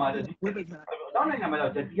နိုင်ငံမှာဒီခွေးပိုက်ထားနောက်နိုင်ငံမှာ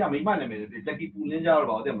တော့ဂျက်ကီကမိမနာမည်ဂျက်ကီပူလင်းကြတော့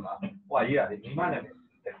ပါဟုတ်တယ်မလားဟိုကရေးရတယ်မိမနာမည်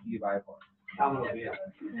ဂျက်ကီပါရဲ့ပေါ့အားမလို့ပေးရ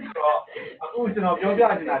တော့အခုကျွန်တော်ပြောပြ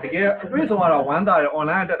နေတာတကယ်အတွေ့အကြုံကတော့ဝမ်းသာတယ်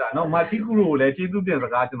online တက်တာเนาะမာတီကူကိုလည်းကျေးဇူးတင်စ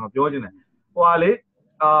ကားကျွန်တော်ပြောချင်တယ်ဟိုဟာလေ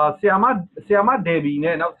ဆီယာမဒေဗီ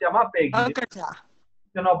နဲ့နောက်ဆီယာမပေဂီ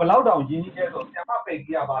ကျွန်တော်ဘယ်လောက်တောင်ရင်းနှီးလဲဆိုဆီယာမပေ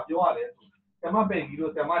ဂီကဘာပြောရလဲဆီယာမပေဂီ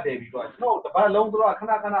တို့ဆီယာမဒေဗီတို့ကျွန်တော်တပတ်လုံးသူတို့ကခ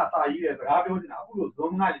ဏစာရေးတယ်စကားပြောနေတာအခုလို့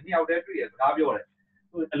Zoom ကနှစ်ယောက်တည်းတွေ့ရစကားပြောတယ်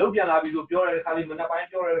အလုပ်ပြန်လာပြီးဆိုပြောတဲ့ခါလေးမနက်ပိုင်း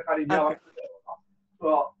ပြောတဲ့ခါလေးညပိုင်းဆို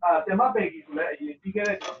တော့ဆီယာမပေဂီဆိုလည်းအရင်ပြီးခဲ့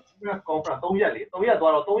တဲ့ conference 3ရက်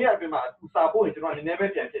သွားတော့3ရက်အတွင်းမှာသူစာပို့ရင်ကျွန်တော်နည်းနည်းပဲ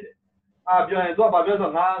ပြန်ဖြစ်တယ်ပြောရင်သူကဘာပြော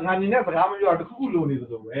ဆိုငါနေနဲ့စကားမပြောတော့တခုခုလိုနေသ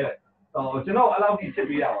လိုပဲတဲ့ကျွန်တော်အဲ့လောက်ကြီးဖြစ်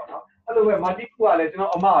ပေးတာပါနော်အဲ့လိုပဲမာတီကူကလည်းကျွန်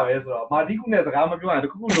တော်အမပဲဆိုတော့မာတီကူနဲ့စကားမပြောရင်တ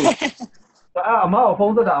ခုခုလိုအမကိုဖု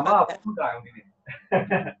န်းဆက်တာအမကဖုန်းဆက်တာအောင်ဒီနေ့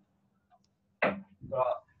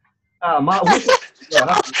Ma wish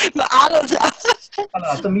မအားလို့ဆရာ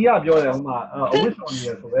ဟာသမီးကပြောတယ်ဟိုမှာအဝစ်ဆောင်နေရ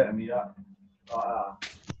ဆိုပဲအမေက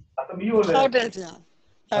သမီးကိုလည်း ဟုတ်တယ်ဆရာ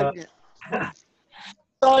ဟုတ်ကဲ့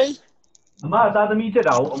sorry အမသားသမီးဖြစ်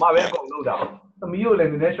တာဟုတ်အမပဲအကုန်လုပ်တာသမီးကိုလည်း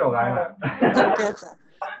နည်းနည်းရှော့ခိုင်းတာ ဟုတ်ကဲ့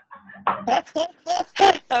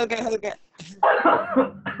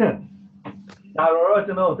ဒါတော့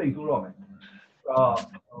ကျွန်တော်စိတ်ဆိုးတော့မယ်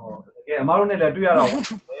တကယ်အမတို့နဲ့လည်းတွေ့ရတော့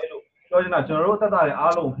ပဲလို့ပြောချင်တာကျွန်တော်တို့သက်သာတဲ့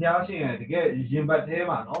အားလုံးဖျားရှင်ရဲ့တကယ်ရင်ဘတ်သေး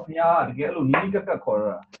မှာနော်ဖျားကတကယ်အဲ့လိုနီးနီးကပ်ကပ်ခေါ်ရ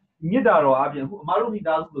တာမြစ်တာတော့အပြင်အခုအမတို့မိ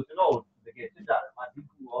သားစုလို့ကျွန်တော်တကယ်စစ်ကြတယ်မဒီ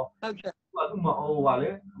ကူရောဟုတ်ကဲ့အခုမဟိုပါလေ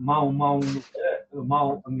မောင်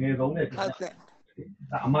အငယ်ဆုံးနဲ့ဟုတ်ကဲ့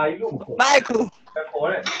အမကြီးလို့မခေါ်မိုက်ကူခေါ်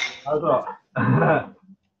တယ်အဲ့ဆိုတော့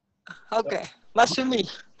ဟုတ်ကဲ့မဆူမီ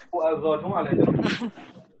ဟိုအဲ့တော့ထုံးကလည်းကျွန်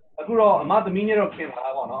တော်အခုတော့အမသမီးနဲ့တော့ခင်လာ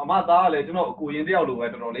ပါတော့အမသားကလည်းကျွန်တော်အကိုရင်တယောက်လိုပဲ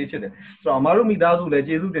တော်တော်လေးချစ်တယ်ဆိုတော့အမတို့မိသားစုလည်း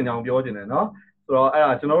ကျေးဇူးတင်ကြောင်းပြောချင်တယ်နော်ဆိုတော့အဲ့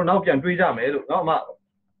ဒါကျွန်တော်တို့နောက်ပြန်တွေးကြမယ်လို့နော်အမ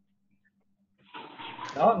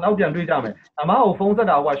နော်နောက်ပြန်တွေးကြမယ်အမကိုဖုန်းဆက်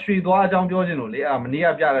တာကရွှေသွားအကြောင်းပြောချင်လို့လေအဲ့မနေ့က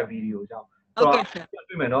ပြတဲ့ဗီဒီယိုအကြောင်းဆိုတော့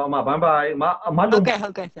တွေ့မယ်နော်အမဘန်ပါအမလုံးဟု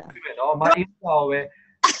တ်ကဲ့ဆရာတွေ့မယ်နော်အမအေးတော့ပဲ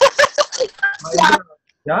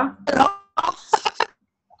ညာ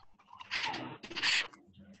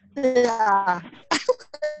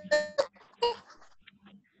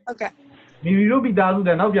โอเคမီမီတို့မိသားစုလ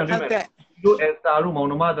ည်းနောက်ပြန်တွေ့မယ်တို့အက်စတာတို့မောင်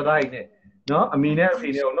နှမတတိုင်းနဲ့နော်အမေနဲ့အဖေ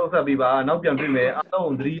နဲ့ကိုနှုတ်ဆက်ပေးပါနောက်ပြန်တွေ့မယ်အား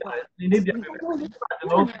လုံးသတိဒီနေ့ပြန်တွေ့မယ်ကျွန်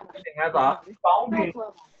တော်သင်ခန်းစာပေါင်းပြီး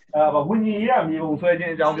ဝิญဉ်ရေးရမြေပုံဆွဲခြ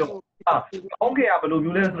င်းအကြောင်းပြောကောင်းကင်ကဘယ်လို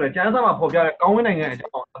မျိုးလဲဆိုတော့ကျမ်းစာမှာဖော်ပြတဲ့ကောင်းဝင်းနိုင်ငံအကြော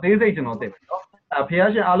င်းအသေးစိတ်ကျွန်တော်သိပြီနော်ဖះ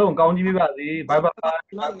ရှင်အားလုံးကောင်းကြီးပေးပါစေဘိုင်ဘိုင်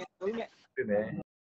တွေ့မယ်